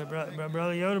 So,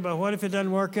 Brother Yoder, but what if it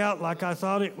doesn't work out like I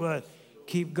thought it would?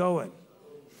 Keep going.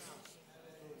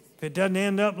 If it doesn't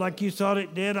end up like you thought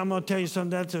it did, I'm going to tell you something.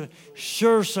 That's a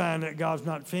sure sign that God's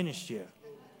not finished yet.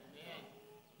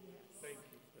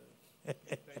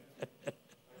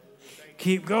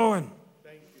 Keep going.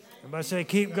 Everybody say,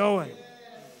 keep going.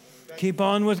 Keep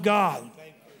on with God.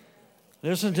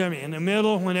 Listen to me. In the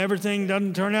middle, when everything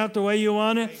doesn't turn out the way you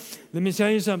want it, let me tell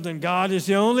you something. God is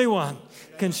the only one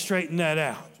that can straighten that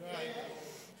out.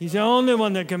 He's the only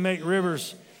one that can make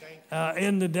rivers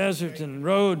in the desert and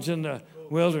roads in the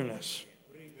wilderness.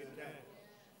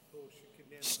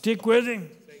 Stick with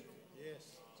him.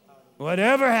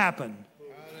 Whatever happened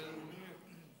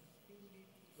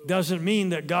doesn't mean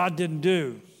that God didn't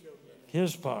do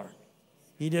his part.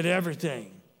 He did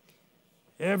everything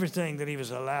that he was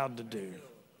allowed to do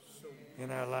in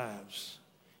our lives,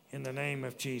 in the name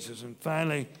of Jesus. And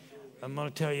finally, I'm going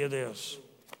to tell you this.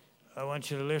 I want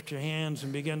you to lift your hands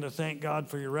and begin to thank God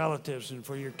for your relatives and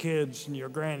for your kids and your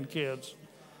grandkids.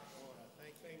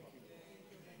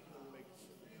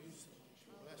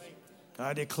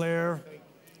 I declare,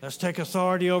 let's take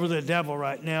authority over the devil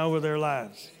right now with their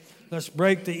lives. Let's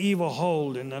break the evil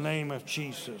hold in the name of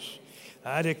Jesus.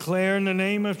 I declare in the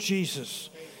name of Jesus,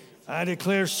 I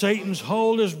declare Satan's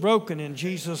hold is broken in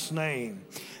Jesus' name.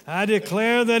 I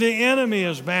declare that the enemy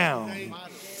is bound.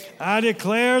 I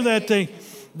declare that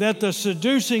the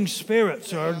seducing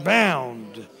spirits are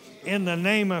bound in the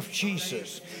name of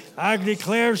Jesus. I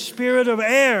declare spirit of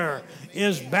error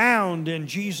is bound in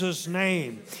Jesus'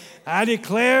 name. I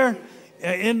declare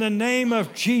in the name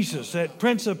of Jesus that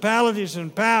principalities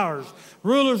and powers,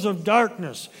 rulers of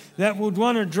darkness that would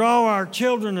want to draw our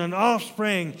children and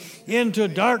offspring into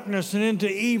darkness and into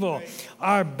evil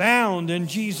are bound in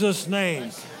Jesus'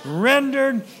 name,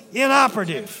 rendered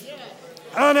inoperative,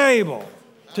 unable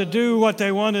to do what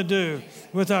they want to do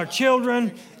with our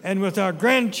children and with our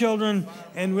grandchildren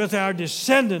and with our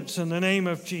descendants in the name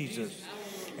of Jesus.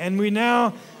 And we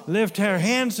now lift our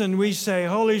hands and we say,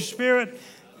 Holy Spirit,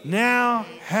 now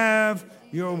have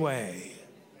your way.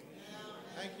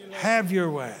 Have your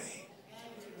way.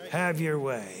 Have your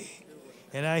way.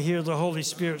 And I hear the Holy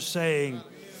Spirit saying,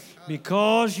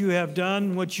 because you have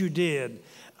done what you did,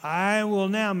 I will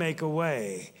now make a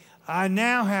way. I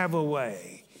now have a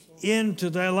way into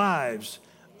the lives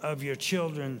of your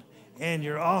children and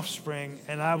your offspring,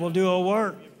 and I will do a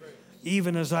work,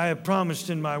 even as I have promised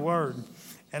in my word.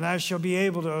 And I shall be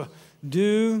able to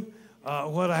do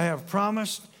what I have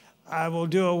promised. I will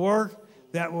do a work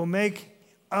that will make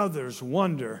others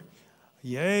wonder,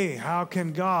 yea, how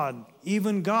can God,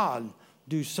 even God,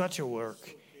 do such a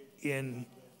work in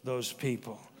those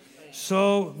people?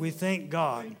 So we thank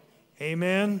God.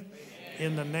 Amen.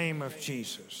 In the name of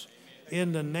Jesus.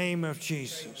 In the name of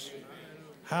Jesus.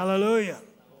 Hallelujah.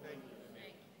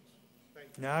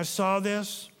 Now I saw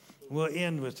this. We'll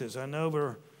end with this. I know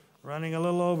we're running a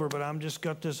little over, but I'm just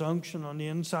got this unction on the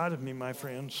inside of me, my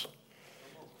friends,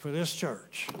 for this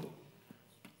church.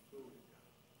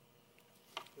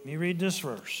 Let me read this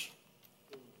verse.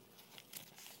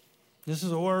 This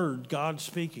is a word God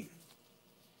speaking.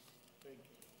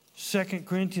 2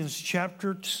 Corinthians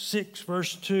chapter 6,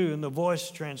 verse 2 in the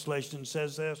Voice translation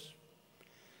says this.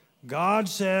 God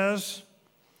says,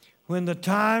 when the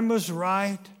time was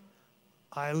right,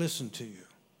 I listened to you.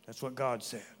 That's what God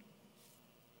said.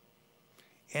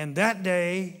 And that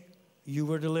day you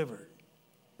were delivered.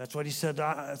 That's what he said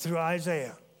through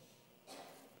Isaiah.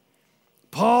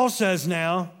 Paul says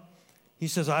now, he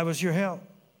says, I was your help.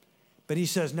 But he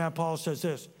says, now Paul says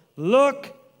this,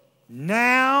 look,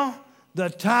 now the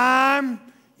time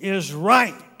is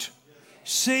right.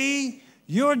 See,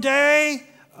 your day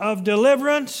of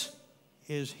deliverance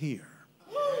is here.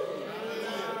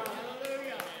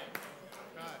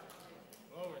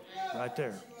 Right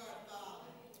there.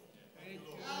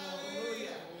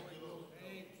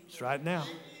 It's right now.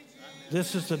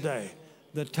 This is the day.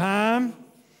 The time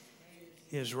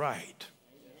is right.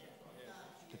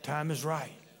 The time is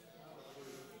right.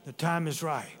 The time is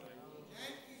right.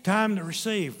 Time to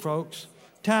receive, folks.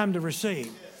 Time to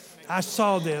receive. I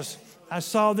saw this. I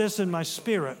saw this in my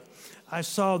spirit. I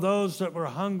saw those that were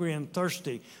hungry and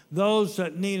thirsty, those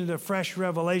that needed a fresh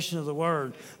revelation of the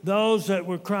Word, those that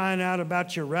were crying out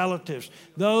about your relatives,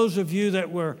 those of you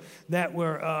that were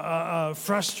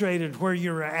frustrated where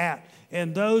you were at,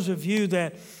 and those of you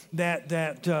that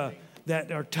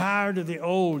are tired of the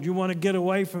old. You want to get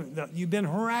away from. You've been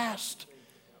harassed,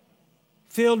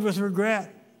 filled with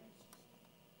regret,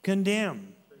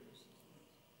 condemned,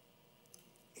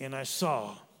 and I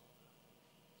saw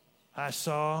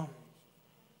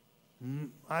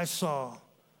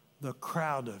the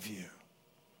crowd of you.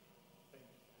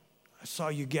 I saw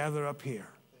you gather up here.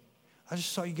 I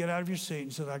just saw you get out of your seat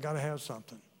and said, I got to have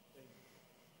something.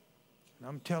 And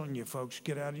I'm telling you, folks,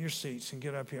 get out of your seats and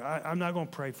get up here. I'm not going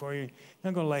to pray for you. I'm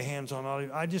not going to lay hands on all of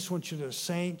you. I just want you to,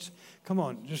 saints, come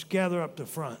on, just gather up the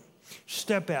front.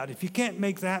 Step out. If you can't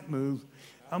make that move,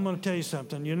 I'm going to tell you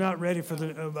something. You're not ready for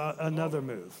another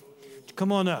move.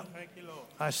 Come on up.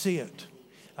 I see it.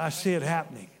 I see it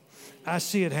happening. I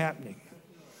see it happening.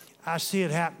 I see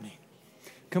it happening.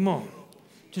 Come on.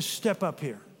 Just step up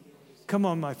here. Come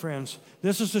on, my friends.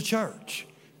 This is the church.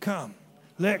 Come.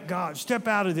 Let God step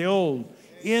out of the old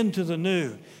into the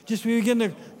new. Just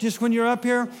when you're up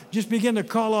here, just begin to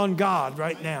call on God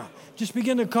right now. Just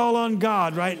begin to call on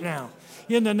God right now.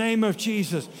 In the name of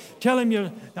Jesus. Tell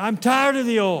him, I'm tired of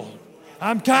the old.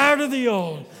 I'm tired of the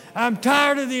old. I'm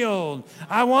tired of the old.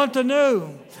 I want the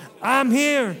new. I'm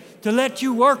here to let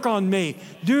you work on me.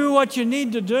 Do what you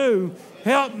need to do.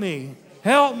 Help me.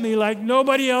 Help me like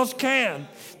nobody else can.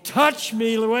 Touch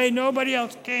me the way nobody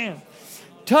else can.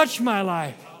 Touch my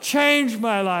life. Change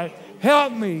my life.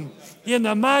 Help me in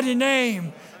the mighty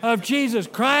name of Jesus.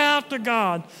 Cry out to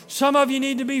God. Some of you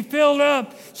need to be filled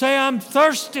up. Say, I'm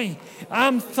thirsty.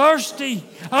 I'm thirsty.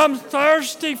 I'm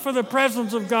thirsty for the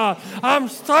presence of God. I'm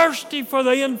thirsty for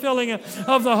the infilling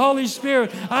of the Holy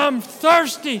Spirit. I'm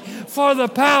thirsty for the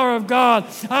power of God.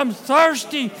 I'm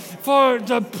thirsty for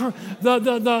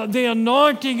the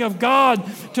anointing of God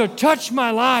to touch my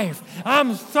life.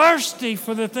 I'm thirsty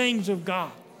for the things of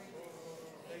God.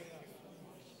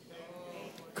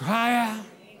 Cry out.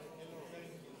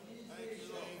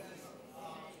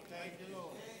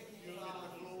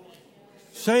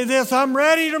 Say this, I'm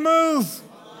ready to move.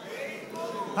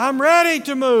 I'm ready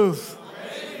to move.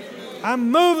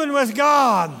 I'm moving with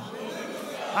God.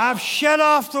 I've shed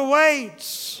off the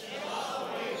weights.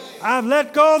 I've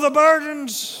let go of the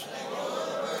burdens.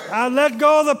 I've let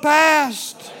go of the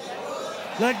past.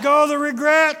 Let go of the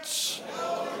regrets.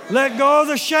 Let go of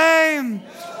the shame.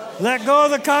 Let go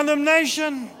of the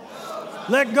condemnation.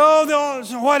 Let go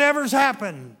of whatever's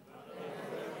happened.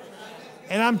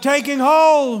 And I'm taking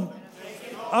hold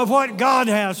of what God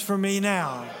has for me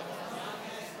now.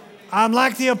 I'm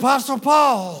like the Apostle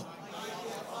Paul.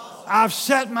 I've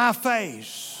set my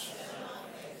face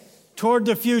toward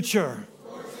the future.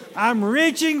 I'm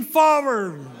reaching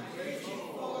forward.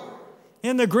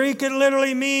 In the Greek, it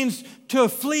literally means to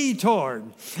flee toward.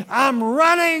 I'm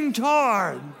running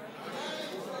toward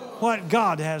what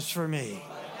God has for me.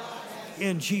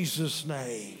 In Jesus'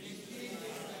 name.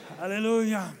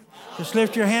 Hallelujah. Just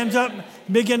lift your hands up.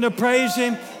 Begin to praise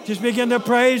Him. Just begin to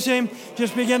praise Him.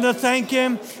 Just begin to thank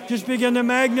Him. Just begin to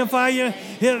magnify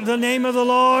the name of the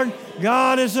Lord.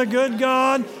 God is a good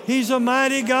God. He's a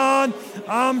mighty God.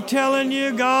 I'm telling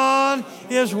you, God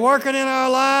is working in our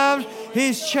lives.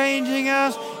 He's changing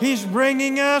us. He's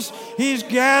bringing us. He's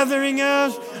gathering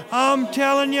us. I'm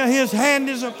telling you, His hand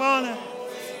is upon us.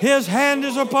 His hand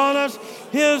is upon us.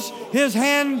 His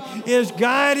hand is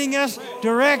guiding us,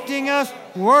 directing us,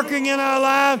 working in our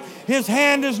lives. His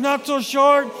hand is not so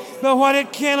short, but when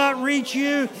it cannot reach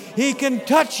you, He can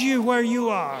touch you where you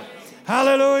are.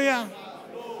 Hallelujah.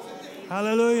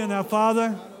 Hallelujah. Now,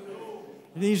 Father,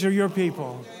 these are your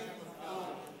people.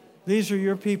 These are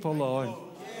your people, Lord.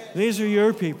 These are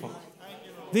your people.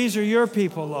 These are your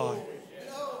people, Lord.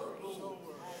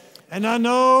 And I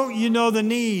know you know the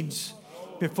needs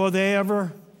before they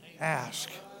ever ask.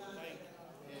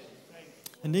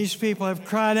 And these people have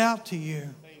cried out to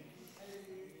you.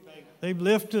 They've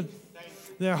lifted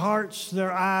their hearts,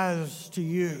 their eyes to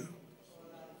you.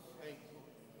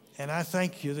 And I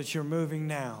thank you that you're moving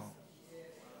now.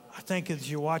 I thank you that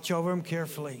you watch over them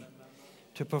carefully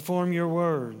to perform your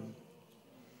word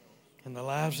in the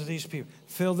lives of these people.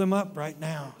 Fill them up right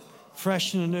now,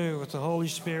 fresh and anew with the Holy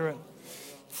Spirit.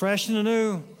 fresh and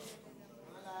anew.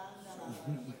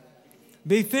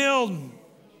 Be filled.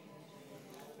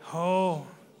 Oh,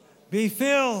 be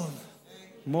filled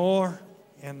more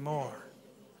and more.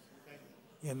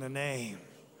 In the name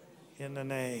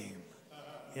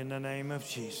of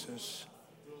Jesus.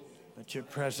 Let your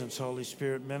presence, Holy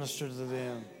Spirit, minister to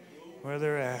them where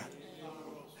they're at.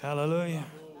 Hallelujah.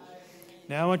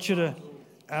 Now I want you to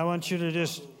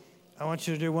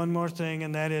do one more thing,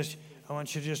 and that is I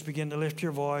want you to just begin to lift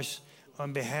your voice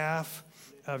on behalf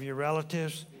of your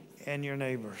relatives and your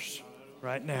neighbors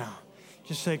right now.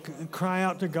 Just say, cry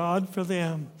out to God for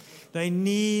them. They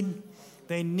need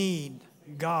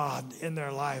God in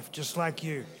their life, just like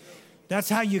you. That's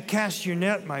how you cast your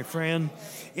net, my friend,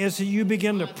 is that you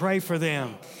begin to pray for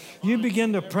them. You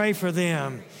begin to pray for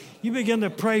them. You begin to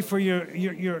pray for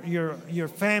your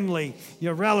family,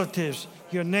 your relatives,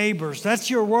 your neighbors. That's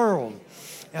your world.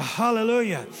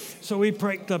 Hallelujah. So we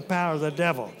break the power of the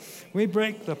devil. We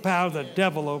break the power of the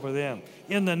devil over them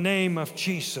in the name of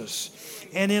Jesus.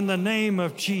 And in the name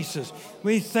of Jesus,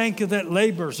 we thank you that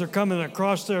laborers are coming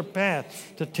across their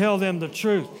path to tell them the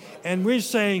truth. And we're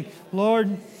saying,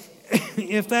 Lord,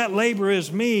 if that labor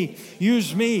is me,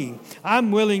 use me.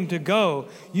 I'm willing to go.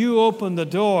 You open the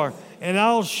door, and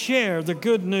I'll share the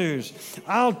good news.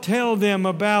 I'll tell them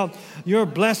about your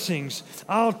blessings.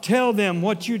 I'll tell them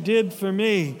what you did for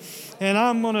me. And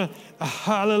I'm going to,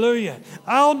 hallelujah.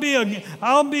 I'll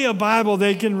be a Bible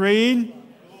they can read.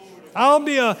 I'll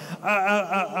be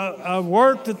a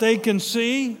work that they can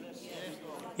see.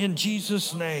 In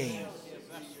Jesus' name.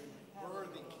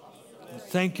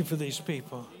 Thank you for these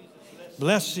people.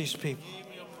 Bless these people.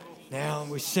 Now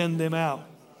we send them out.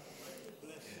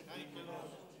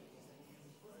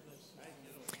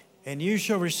 And you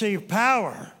shall receive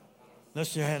power.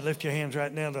 Lift your hands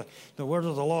right now, the word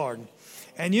of the Lord.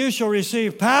 And you shall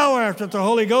receive power after the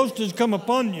Holy Ghost has come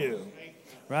upon you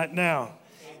right now.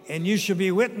 And you shall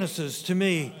be witnesses to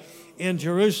me in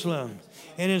Jerusalem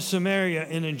and in Samaria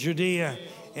and in Judea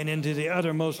and into the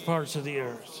uttermost parts of the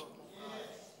earth.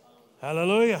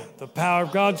 Hallelujah. The power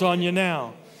of God's on you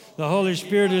now. The Holy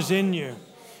Spirit is in you.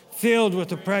 Filled with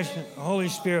the precious Holy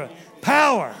Spirit.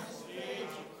 Power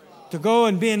to go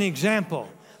and be an example.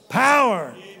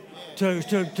 Power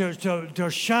to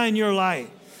shine your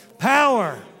light.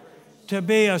 Power to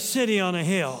be a city on a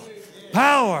hill.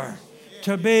 Power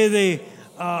to be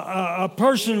a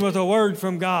person with a word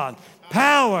from God.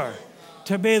 Power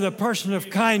to be the person of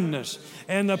kindness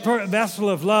and the vessel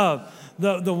of love.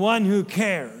 The one who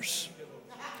cares.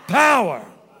 Power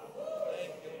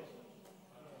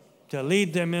to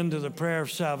lead them into the prayer of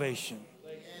salvation.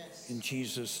 In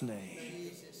Jesus'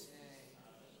 name.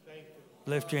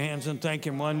 Lift your hands and thank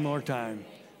Him one more time.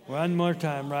 One more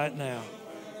time right now.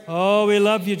 Oh, we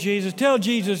love you, Jesus. Tell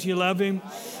Jesus you love Him.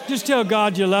 Just tell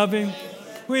God you love Him.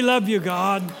 We love you,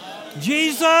 God.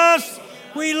 Jesus,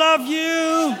 we love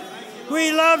you.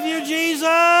 We love you,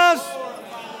 Jesus.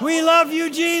 We love you,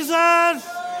 Jesus.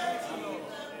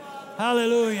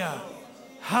 Hallelujah.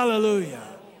 Hallelujah.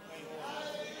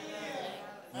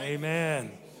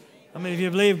 Amen. How many of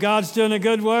you believe God's doing a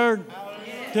good work?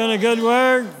 Doing a good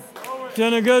work?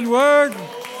 Doing a good work?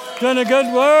 Doing a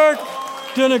good work?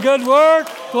 Doing a good work?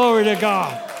 Glory to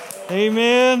God.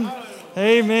 Amen.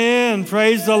 Amen.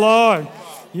 Praise the Lord.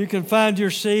 You can find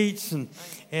your seats,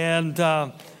 and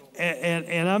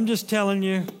I'm just telling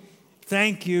you,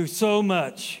 thank you so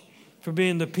much for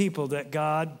being the people that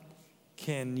God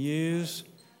can use,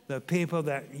 the people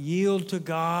that yield to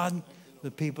God, the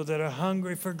people that are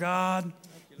hungry for God,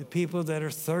 the people that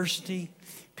are thirsty,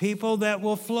 people that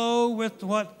will flow with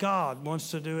what God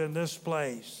wants to do in this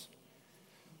place.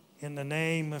 In the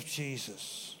name of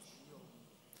Jesus.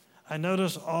 I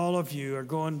notice all of you are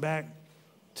going back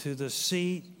to the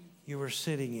seat you were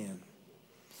sitting in.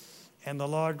 And the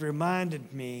Lord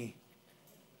reminded me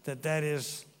that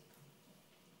is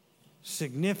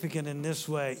significant in this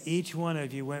way. Each one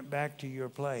of you went back to your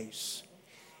place.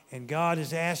 And God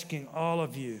is asking all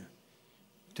of you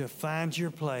to find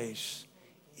your place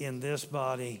in this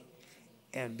body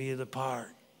and be the part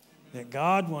that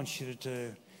God wants you to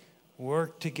do.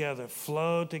 Work together,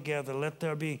 flow together. Let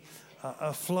there be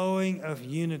a flowing of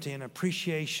unity and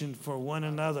appreciation for one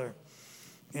another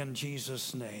in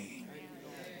Jesus' name.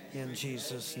 In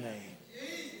Jesus' name.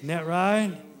 Isn't that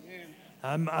right?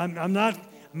 I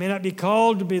may not be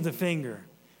called to be the finger,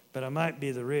 but I might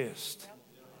be the wrist.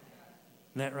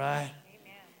 Isn't that right?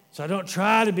 So I don't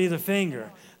try to be the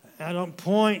finger. I don't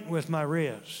point with my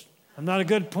wrist. I'm not a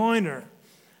good pointer,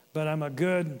 but I'm a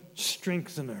good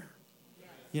strengthener.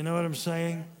 You know what I'm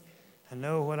saying? I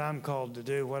know what I'm called to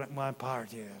do, what my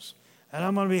part is. And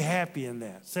I'm going to be happy in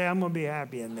that. Say, I'm going to be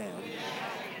happy in that.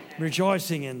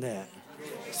 Rejoicing in that.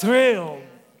 Thrilled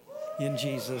in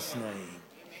Jesus' name.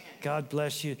 God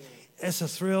bless you. It's a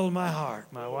thrill in my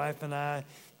heart. My wife and I,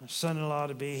 my son-in-law,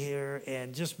 to be here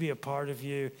and just be a part of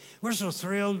you. We're so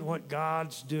thrilled what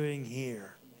God's doing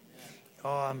here.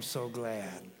 Oh, I'm so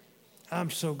glad. I'm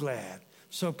so glad.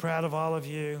 So proud of all of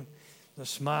you. The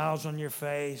smiles on your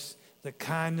face, the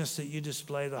kindness that you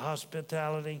display, the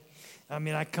hospitality. I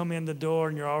mean, I come in the door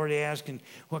and you're already asking,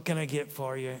 what can I get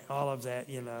for you? All of that,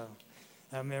 you know.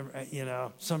 I remember, you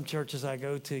know, some churches I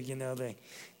go to, you know, they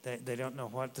don't know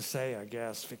what to say, I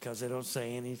guess, because they don't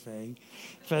say anything.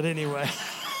 But anyway.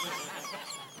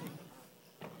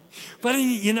 But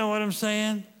you know what I'm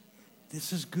saying?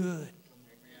 This is good.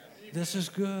 This is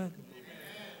good.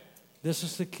 This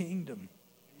is the kingdom.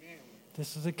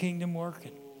 This is the kingdom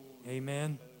working.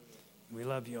 Amen. We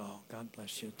love you all. God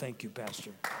bless you. Thank you,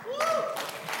 Pastor.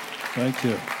 Thank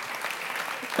you.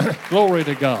 Glory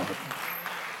to God.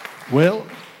 Well,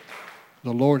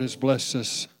 the Lord has blessed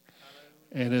us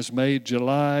and has made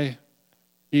July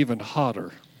even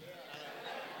hotter.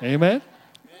 Amen?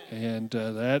 And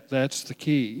that's the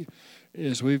key,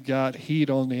 is we've got heat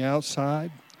on the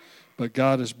outside, but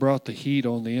God has brought the heat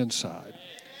on the inside.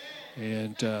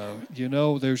 And, you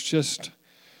know, there's just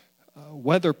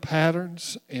weather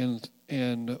patterns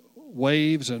and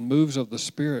waves and moves of the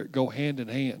Spirit go hand in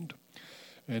hand.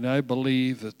 And I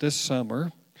believe that this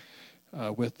summer,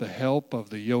 with the help of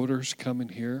the Yoders coming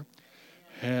here,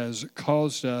 has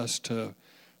caused us to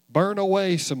burn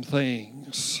away some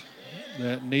things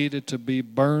that needed to be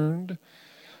burned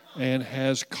and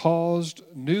has caused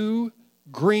new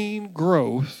green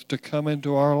growth to come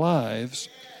into our lives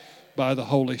by the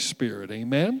Holy Spirit.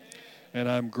 Amen? And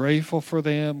I'm grateful for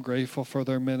them, grateful for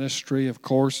their ministry. Of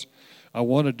course, I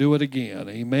want to do it again.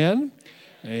 Amen?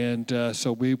 And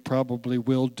so we probably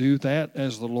will do that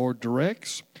as the Lord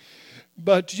directs.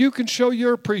 But you can show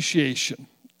your appreciation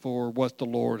for what the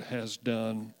Lord has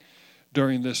done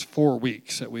during this 4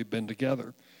 weeks that we've been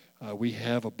together. We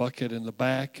have a bucket in the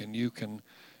back, and you can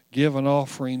give an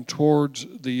offering towards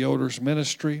the Yoder's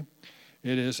ministry.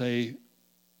 It is a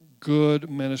good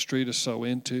ministry to sow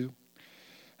into.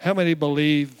 How many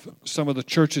believe some of the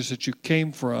churches that you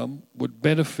came from would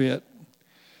benefit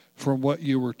from what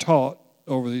you were taught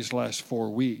over these last 4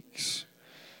 weeks?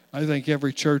 I think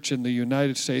every church in the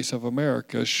United States of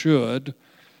America should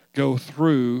go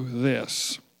through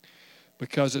this,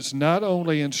 because it's not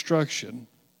only instruction,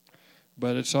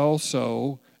 but it's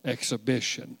also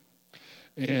exhibition.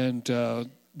 And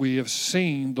we have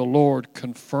seen the Lord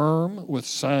confirm with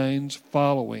signs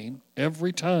following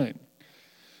every time.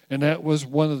 And that was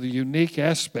one of the unique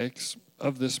aspects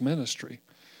of this ministry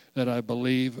that I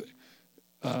believe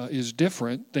is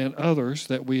different than others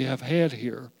that we have had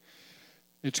here.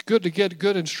 It's good to get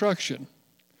good instruction.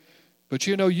 But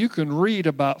you know, you can read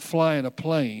about flying a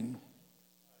plane,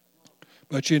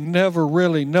 but you never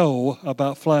really know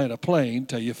about flying a plane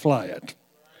till you fly it.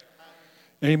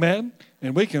 Amen?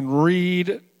 And we can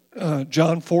read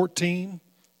John 14,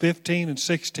 15, and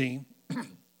 16.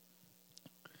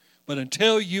 But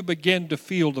until you begin to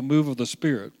feel the move of the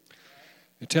Spirit,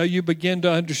 until you begin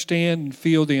to understand and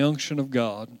feel the unction of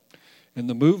God and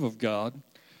the move of God,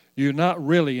 you're not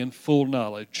really in full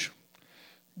knowledge.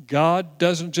 God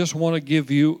doesn't just want to give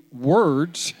you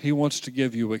words, He wants to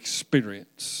give you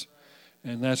experience.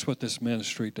 And that's what this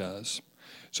ministry does.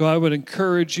 So I would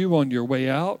encourage you on your way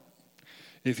out,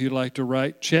 if you'd like to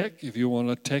write check, if you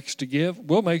want a text to give,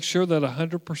 we'll make sure that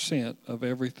 100% of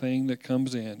everything that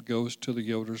comes in goes to the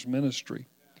Yoder's ministry.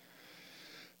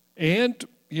 And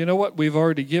you know what? We've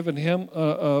already given him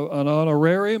an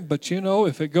honorarium, but you know,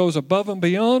 if it goes above and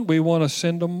beyond, we want to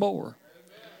send them more.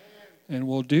 And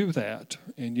we'll do that.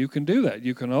 And you can do that.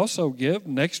 You can also give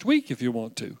next week if you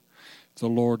want to, if the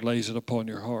Lord lays it upon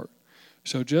your heart.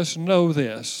 So just know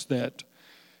this, that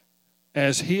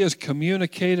as He has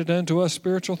communicated unto us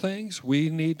spiritual things, we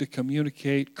need to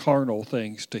communicate carnal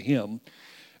things to Him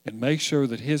and make sure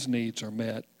that His needs are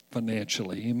met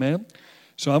financially. Amen?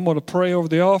 So I'm going to pray over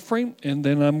the offering, and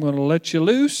then I'm going to let you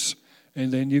loose,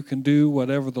 and then you can do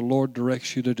whatever the Lord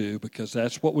directs you to do, because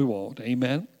that's what we want.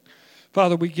 Amen?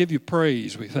 Father, we give you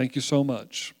praise. We thank you so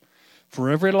much for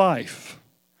every life,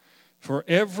 for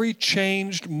every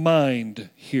changed mind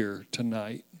here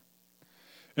tonight.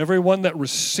 Everyone that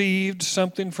received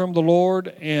something from the Lord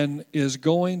and is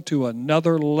going to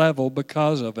another level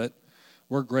because of it,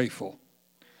 we're grateful.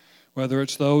 Whether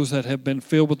it's those that have been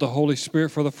filled with the Holy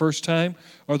Spirit for the first time,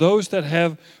 or those that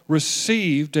have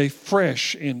received a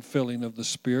fresh infilling of the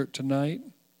Spirit tonight,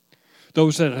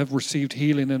 those that have received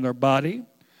healing in their body,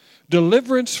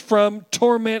 deliverance from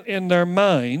torment in their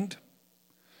mind,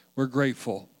 we're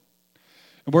grateful.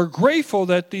 And we're grateful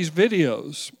that these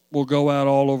videos will go out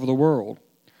all over the world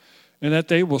and that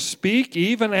they will speak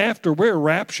even after we're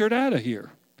raptured out of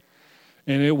here.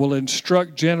 And it will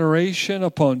instruct generation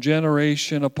upon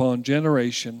generation upon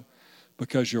generation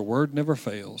because your word never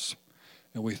fails.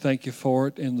 And we thank you for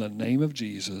it in the name of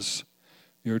Jesus.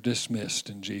 You're dismissed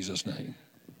in Jesus' name.